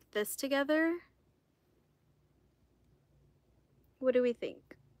like this together. What do we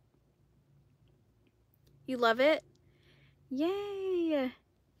think? You love it? Yay!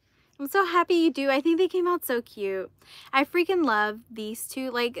 I'm so happy you do. I think they came out so cute. I freaking love these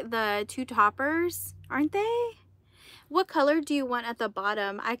two, like the two toppers, aren't they? What color do you want at the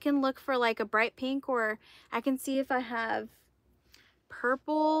bottom? I can look for like a bright pink, or I can see if I have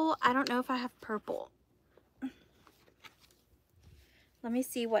purple. I don't know if I have purple. Let me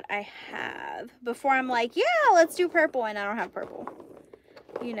see what I have before I'm like, yeah, let's do purple, and I don't have purple.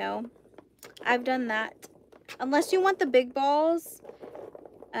 You know, I've done that. Unless you want the big balls,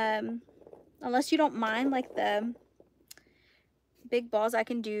 unless you don't mind like the big balls, I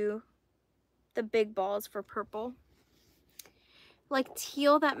can do the big balls for purple. Like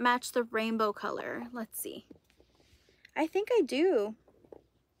teal that match the rainbow color. Let's see. I think I do.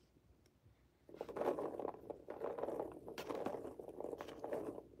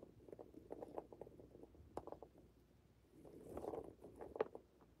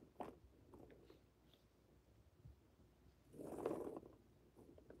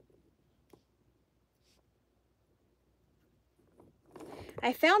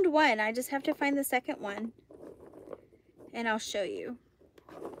 I found one. I just have to find the second one. And I'll show you.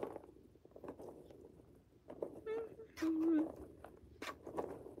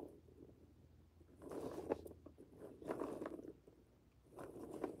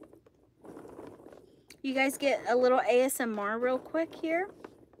 You guys get a little ASMR real quick here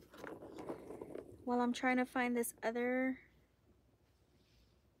while I'm trying to find this other.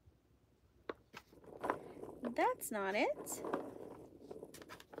 That's not it.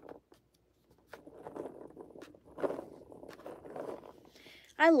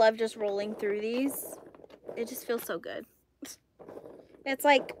 I love just rolling through these. It just feels so good. It's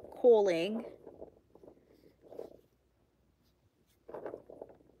like cooling.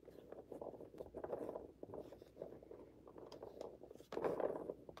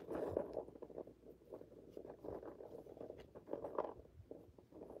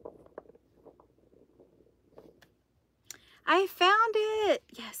 I found it.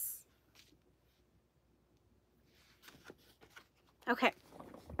 Yes. Okay.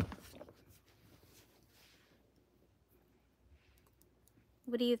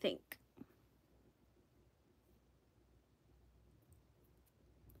 What do you think?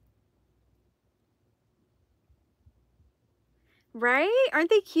 Right? Aren't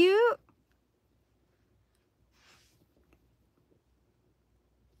they cute?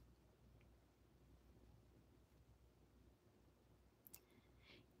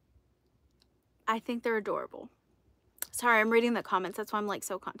 I think they're adorable. Sorry, I'm reading the comments. That's why I'm like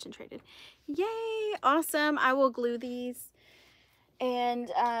so concentrated. Yay, awesome. I will glue these.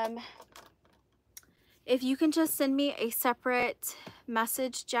 And if you can just send me a separate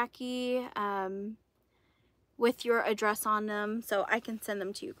message, Jackie, with your address on them so I can send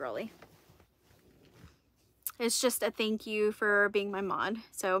them to you, girly. It's just a thank you for being my mod.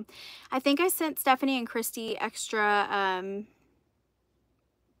 So I think I sent Stephanie and Christy extra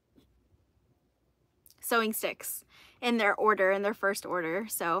sewing sticks in their order, in their first order.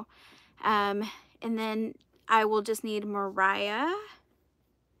 So and then I will just need Mariah.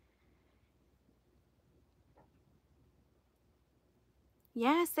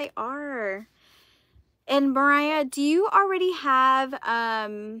 Yes, they are. And Mariah, do you already have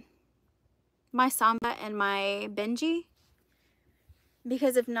my Samba and my Benji?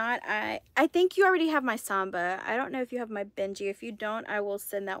 Because if not, I think you already have my Samba. I don't know if you have my Benji. If you don't, I will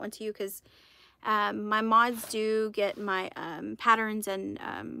send that one to you, because my mods do get my patterns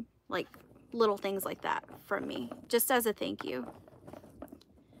and like little things like that from me, just as a thank you.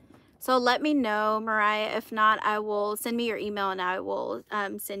 So let me know, Mariah. If not, I will send me your email and I will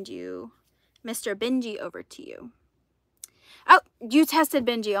send you Mr. Benji over to you. Oh, you tested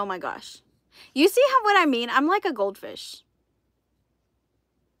Benji. Oh my gosh. You see what I mean? I'm like a goldfish.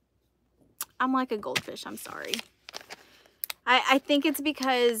 I'm like a goldfish. I'm sorry. I think it's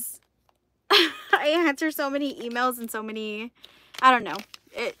because I answer so many emails and so many, I don't know.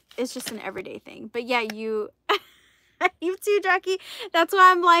 It's just an everyday thing. But yeah, you too, Jackie. That's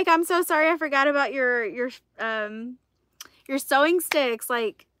why I'm like, I'm so sorry I forgot about your sewing sticks.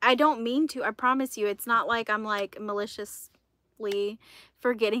 Like, I don't mean to. I promise you. It's not like I'm like maliciously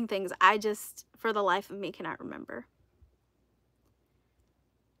forgetting things. I just, for the life of me, cannot remember.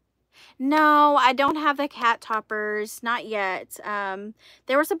 No, I don't have the cat toppers. Not yet.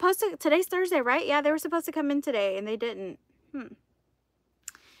 They were supposed to, today's Thursday, right? Yeah, they were supposed to come in today and they didn't.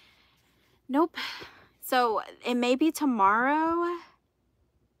 Nope. So it may be tomorrow.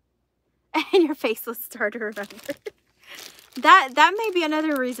 And your face will start to remember. That may be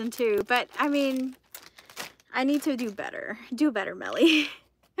another reason too. But I mean, I need to do better. Do better, Melly.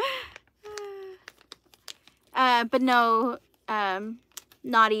 But no,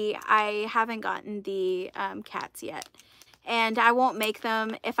 Naughty, I haven't gotten the cats yet. And I won't make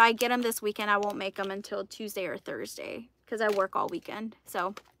them. If I get them this weekend, I won't make them until Tuesday or Thursday, because I work all weekend.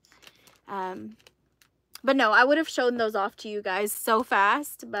 So, but no, I would have shown those off to you guys so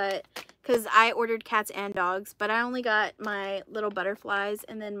fast. But because I ordered cats and dogs, but I only got my little butterflies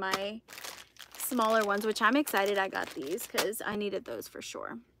and then my smaller ones, which I'm excited I got these because I needed those for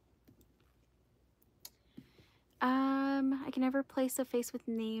sure. I can never place a face with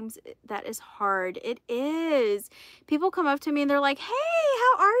names. That is hard. It is. People come up to me and they're like, hey,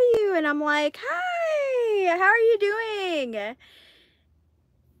 how are you? And I'm like, hi, how are you doing?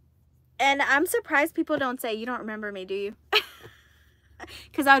 And I'm surprised people don't say, you don't remember me, do you?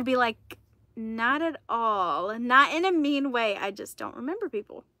 Because I would be like, not at all. Not in a mean way. I just don't remember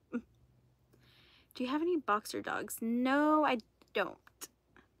people. Do you have any boxer dogs? No, I don't.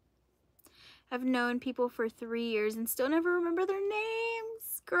 I've known people for 3 years and still never remember their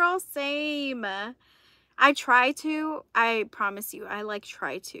names. Girl, same. I try to. I promise you, I like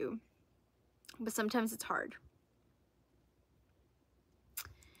try to. But sometimes it's hard.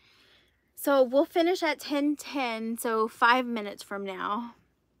 So we'll finish at 10:10, so 5 minutes from now.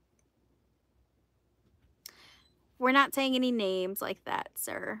 We're not saying any names like that,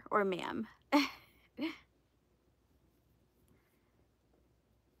 sir or ma'am.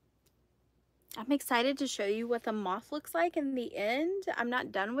 I'm excited to show you what the moth looks like in the end. I'm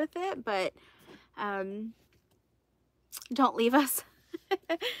not done with it, but don't leave us.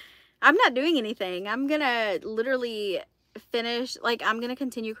 I'm not doing anything. I'm gonna literally finish, like, I'm gonna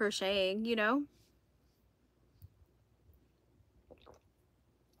continue crocheting, you know?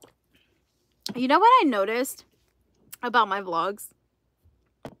 You know what I noticed about my vlogs?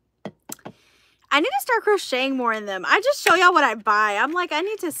 I need to start crocheting more in them. I just show y'all what I buy. I'm like, I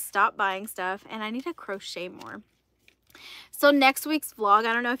need to stop buying stuff and I need to crochet more. So next week's vlog,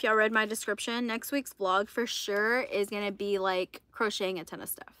 I don't know if y'all read my description. Next week's vlog for sure is going to be like crocheting a ton of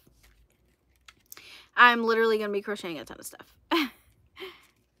stuff. I'm literally going to be crocheting a ton of stuff.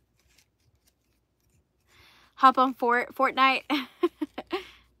 Hop on Fortnite.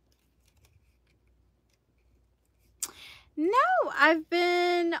 No, I've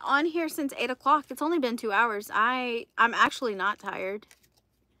been on here since 8 o'clock. It's only been 2 hours. I'm actually not tired.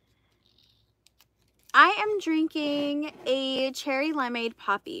 I am drinking a cherry limeade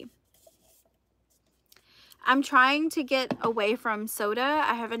poppy. I'm trying to get away from soda.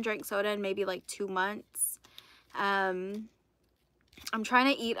 I haven't drank soda in maybe like 2 months. I'm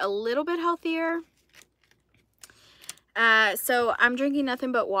trying to eat a little bit healthier. So I'm drinking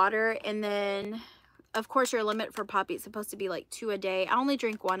nothing but water, and then of course your limit for poppy is supposed to be like 2 a day. I only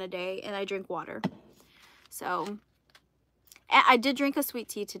drink 1 a day and I drink water. So, and I did drink a sweet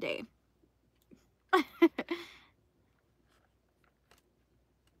tea today.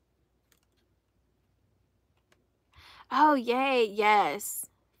 Oh, yay. Yes,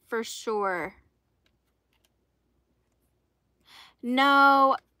 for sure.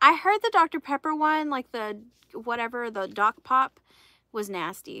 No, I heard the Dr. Pepper one, like the whatever, the Doc Pop, was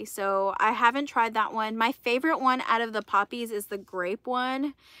nasty. So I haven't tried that one. My favorite one out of the poppies is the grape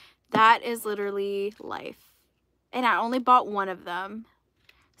one. That is literally life. And I only bought 1 of them.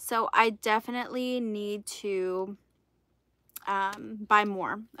 So I definitely need to buy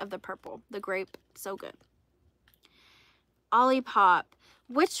more of the purple. The grape, so good. Olipop.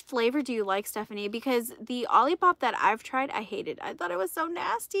 Which flavor do you like, Stephanie? Because the Olipop that I've tried, I hated. I thought it was so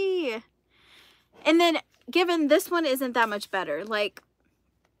nasty. And then, given this one isn't that much better, like,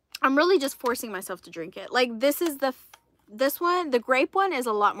 I'm really just forcing myself to drink it. Like, this one, the grape one is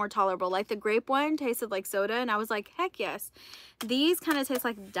a lot more tolerable. Like, the grape one tasted like soda, and I was like, heck yes. These kind of taste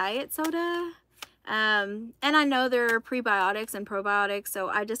like diet soda. And I know there are prebiotics and probiotics, so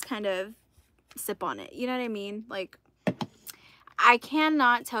I just kind of sip on it. You know what I mean? Like, I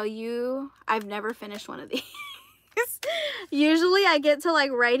cannot tell you, I've never finished one of these. Usually I get to like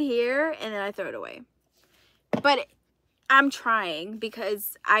right here and then I throw it away. But I'm trying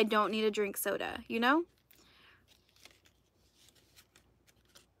because I don't need to drink soda, you know?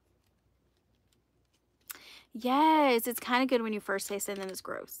 Yes, it's kind of good when you first taste it and then it's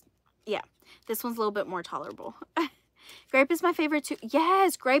gross. Yeah, this one's a little bit more tolerable. Grape is my favorite too.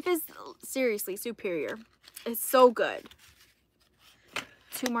 Yes, grape is seriously superior. It's so good.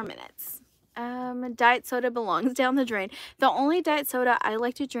 2 more minutes. Diet soda belongs down the drain. The only diet soda I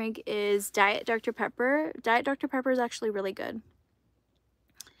like to drink is Diet Dr. Pepper. Diet Dr. Pepper is actually really good.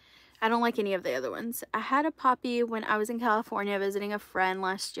 I don't like any of the other ones. I had a poppy when I was in California visiting a friend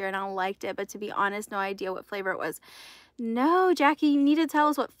last year and I liked it, but to be honest, no idea what flavor it was. No, Jackie, you need to tell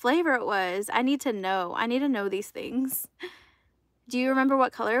us what flavor it was. I need to know. I need to know these things. Do you remember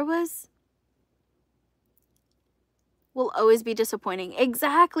what color it was? Will always be disappointing.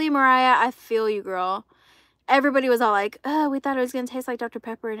 Exactly, Mariah. I feel you, girl. Everybody was all like, oh, we thought it was going to taste like Dr.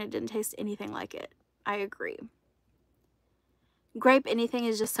 Pepper and it didn't taste anything like it. I agree. Grape anything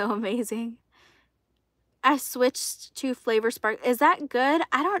is just so amazing. I switched to flavor spark. Is that good?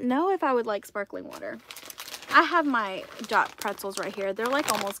 I don't know if I would like sparkling water. I have my dot pretzels right here. They're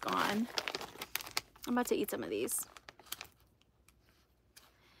like almost gone. I'm about to eat some of these.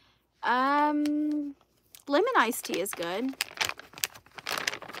 Lemon iced tea is good.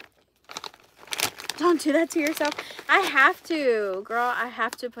 Don't do that to yourself. I have to, girl.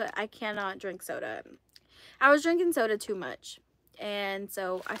 I cannot drink soda. I was drinking soda too much. And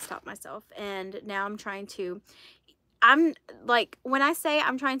so I stopped myself. And now I'm like, when I say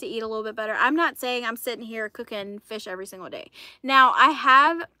I'm trying to eat a little bit better, I'm not saying I'm sitting here cooking fish every single day. Now,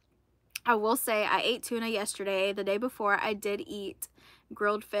 I will say I ate tuna yesterday. The day before, I did eat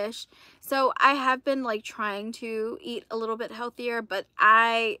grilled fish. So I have been like trying to eat a little bit healthier, but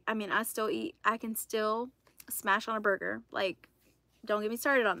I can still smash on a burger. Like, don't get me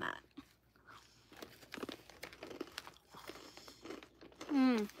started on that.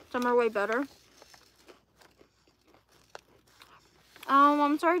 Some are way better.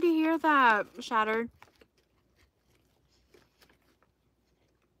 I'm sorry to hear that, Shattered.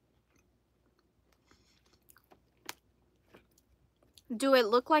 Do it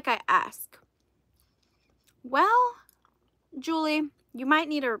look like I ask? Well, Julie, you might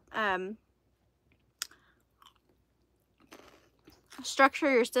need to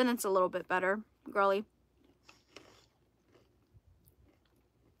structure your sentence a little bit better, girly.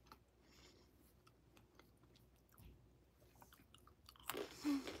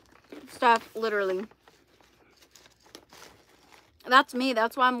 Stuff, literally. That's me.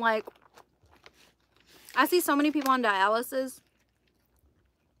 That's why I'm like, I see so many people on dialysis.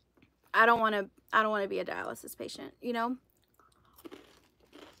 I don't want to be a dialysis patient, you know?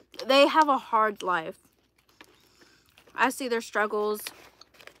 They have a hard life. I see their struggles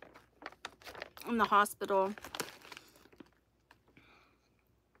in the hospital.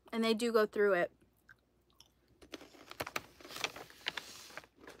 And they do go through it.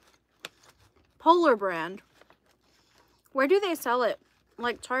 Polar brand. Where do they sell it?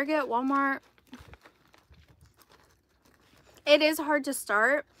 Like Target, Walmart? It is hard to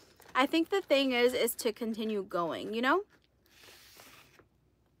start. I think the thing is to continue going, you know?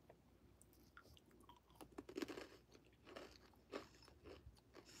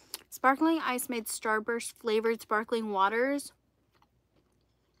 Sparkling ice made Starburst flavored sparkling waters.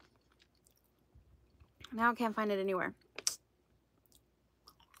 Now I can't find it anywhere.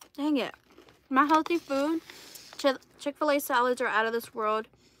 Dang it. My healthy food, Chick-fil-A salads are out of this world.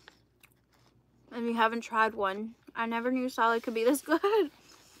 And you haven't tried one. I never knew salad could be this good.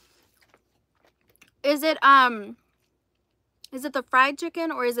 Is it the fried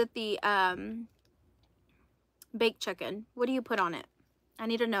chicken or is it the baked chicken? What do you put on it? I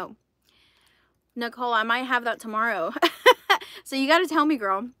need to know. Nicole, I might have that tomorrow. So you got to tell me,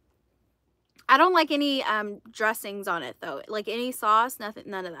 girl. I don't like any dressings on it though. Like any sauce, nothing,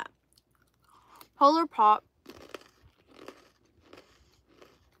 none of that. Polar Pop.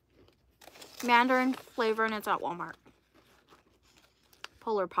 Mandarin flavor and it's at Walmart.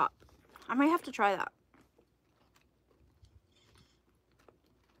 Polar Pop. I might have to try that.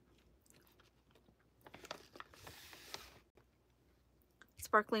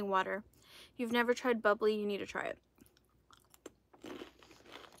 Sparkling water. You've never tried bubbly, you need to try it.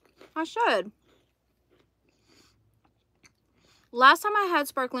 I should. Last time I had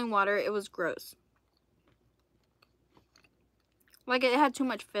sparkling water, it was gross. Like it had too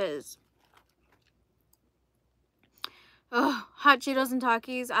much fizz. Ugh, hot Cheetos and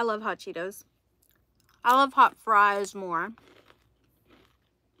Takis. I love hot Cheetos. I love hot fries more.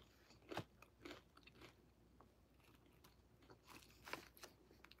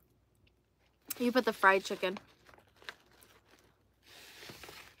 You put the fried chicken.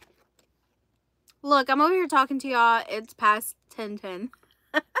 Look, I'm over here talking to y'all. It's past 10:10.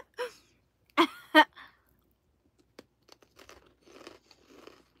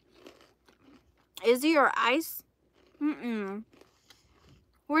 Izzy or ice? Where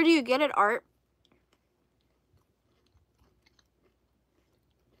do you get it, Art?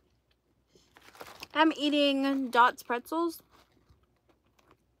 I'm eating Dot's pretzels.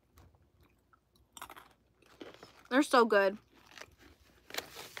 They're so good.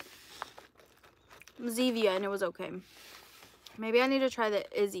 Zevia and it was okay. Maybe I need to try the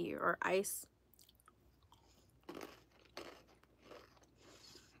Izzy or ice.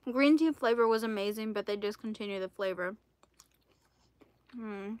 Green tea flavor was amazing, but they discontinued the flavor.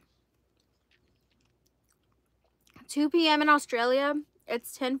 2 p.m. in Australia.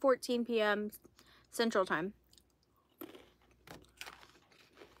 It's 10:14 p.m. Central Time.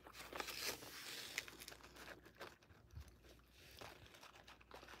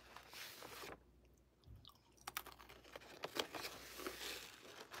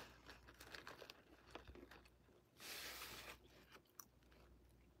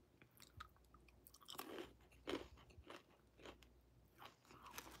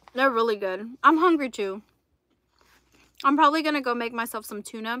 They're really good. I'm hungry too. I'm probably gonna go make myself some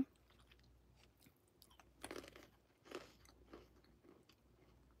tuna.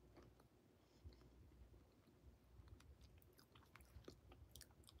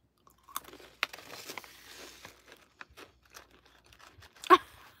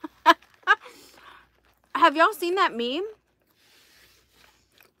 Have y'all seen that meme?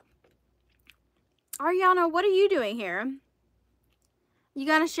 Ariana, what are you doing here? You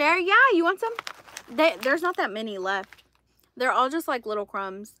gonna share? Yeah, you want some? There's not that many left. They're all just like little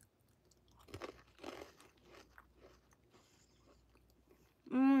crumbs.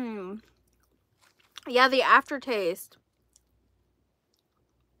 Mmm. Yeah, the aftertaste.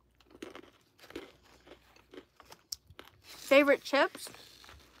 Favorite chips?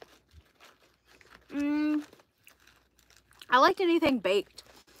 I like anything baked.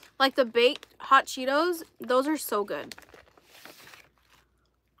 Like the baked hot Cheetos, those are so good.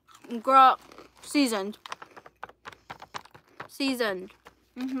 Girl, seasoned. Seasoned.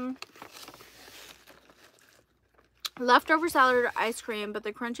 Leftover salad or ice cream, but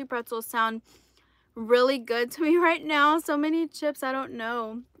the crunchy pretzels sound really good to me right now. So many chips, I don't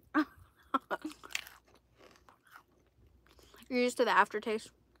know. You're used to the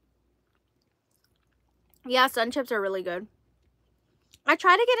aftertaste. Yeah, Sun chips are really good. I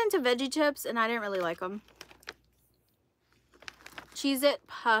tried to get into veggie chips and I didn't really like them. Cheez-It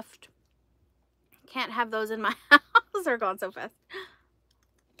puffed. Can't have those in my house. They're gone so fast.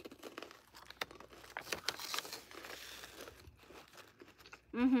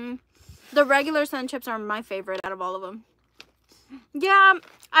 The regular Sun chips are my favorite out of all of them. Yeah,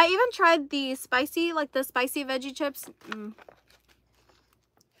 I even tried the spicy, like the spicy veggie chips.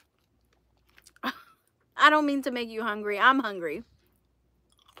 I don't mean to make you hungry. I'm hungry.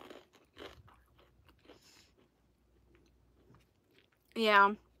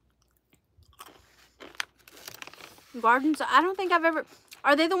 Yeah. Gardens, I don't think I've ever...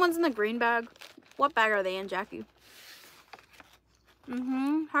 Are they the ones in the green bag? What bag are they in, Jackie?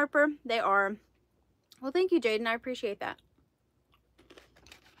 Harper, they are. Well, thank you, Jaden. I appreciate that.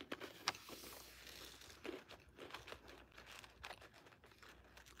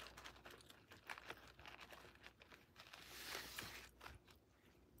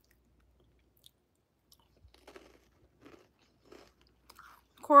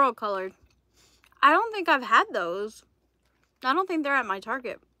 Coral colored. I don't think I've had those. I don't think they're at my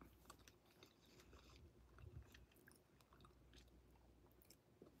Target.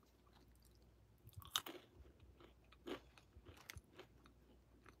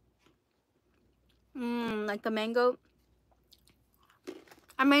 Like the mango.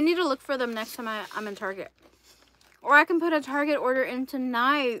 I may need to look for them next time I'm in Target. Or I can put a Target order in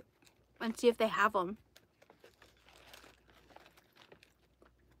tonight and see if they have them.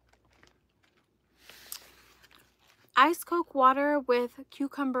 Ice Coke water with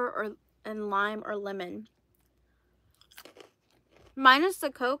cucumber and lime or lemon. Minus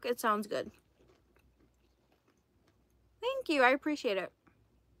the Coke, it sounds good. Thank you, I appreciate it.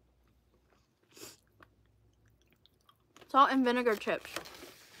 Salt and vinegar chips.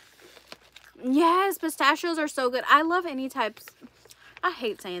 Yes, pistachios are so good. I love any types. I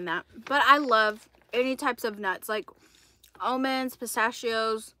hate saying that, but I love any types of nuts, like almonds,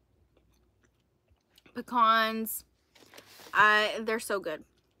 pistachios, pecans. They're so good.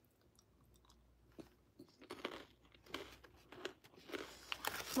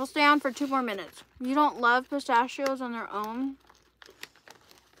 We'll stay on for 2 more minutes. You don't love pistachios on their own?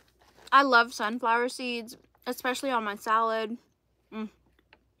 I love sunflower seeds, especially on my salad.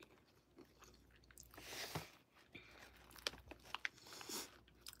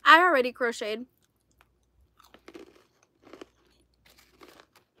 I already crocheted.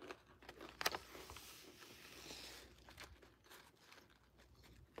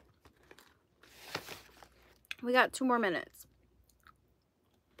 We got 2 more minutes.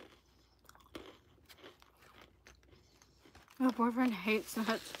 My boyfriend hates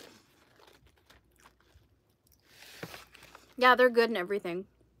nuts. Yeah, they're good and everything.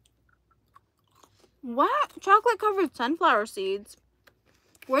 What? Chocolate covered sunflower seeds?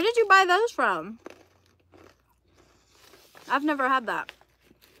 Where did you buy those from? I've never had that.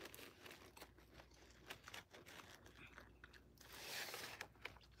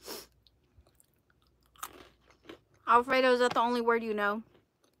 Alfredo, is that the only word you know?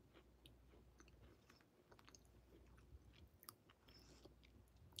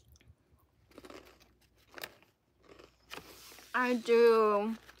 I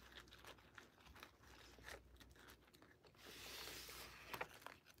do.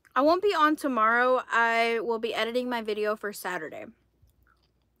 I won't be on tomorrow. I will be editing my video for Saturday.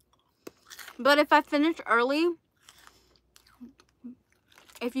 But if I finish early,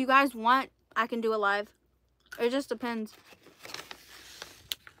 if you guys want, I can do a live. It just depends.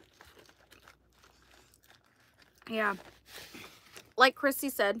 Yeah. Like Christy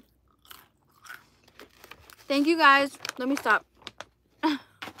said. Thank you guys. Let me stop.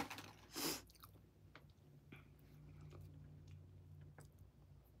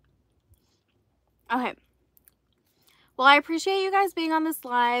 Okay. Well, I appreciate you guys being on this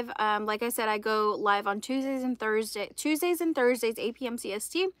live. Like I said, I go live on Tuesdays and Thursdays, 8 p.m.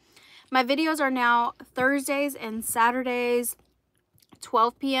 CST. My videos are now Thursdays and Saturdays,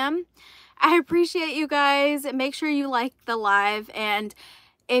 12 p.m. I appreciate you guys. Make sure you like the live, and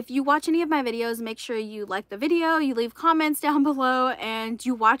if you watch any of my videos, make sure you like the video, you leave comments down below, and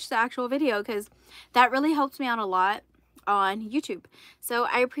you watch the actual video, because that really helps me out a lot on YouTube. So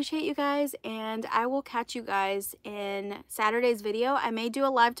I appreciate you guys, and I will catch you guys in Saturday's video. I may do a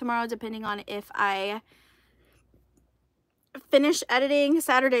live tomorrow depending on if I finish editing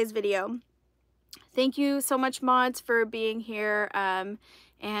Saturday's video. Thank you so much, mods, for being here,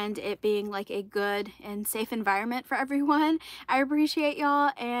 and it being like a good and safe environment for everyone. I appreciate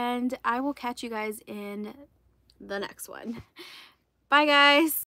y'all, and I will catch you guys in the next one. Bye, guys.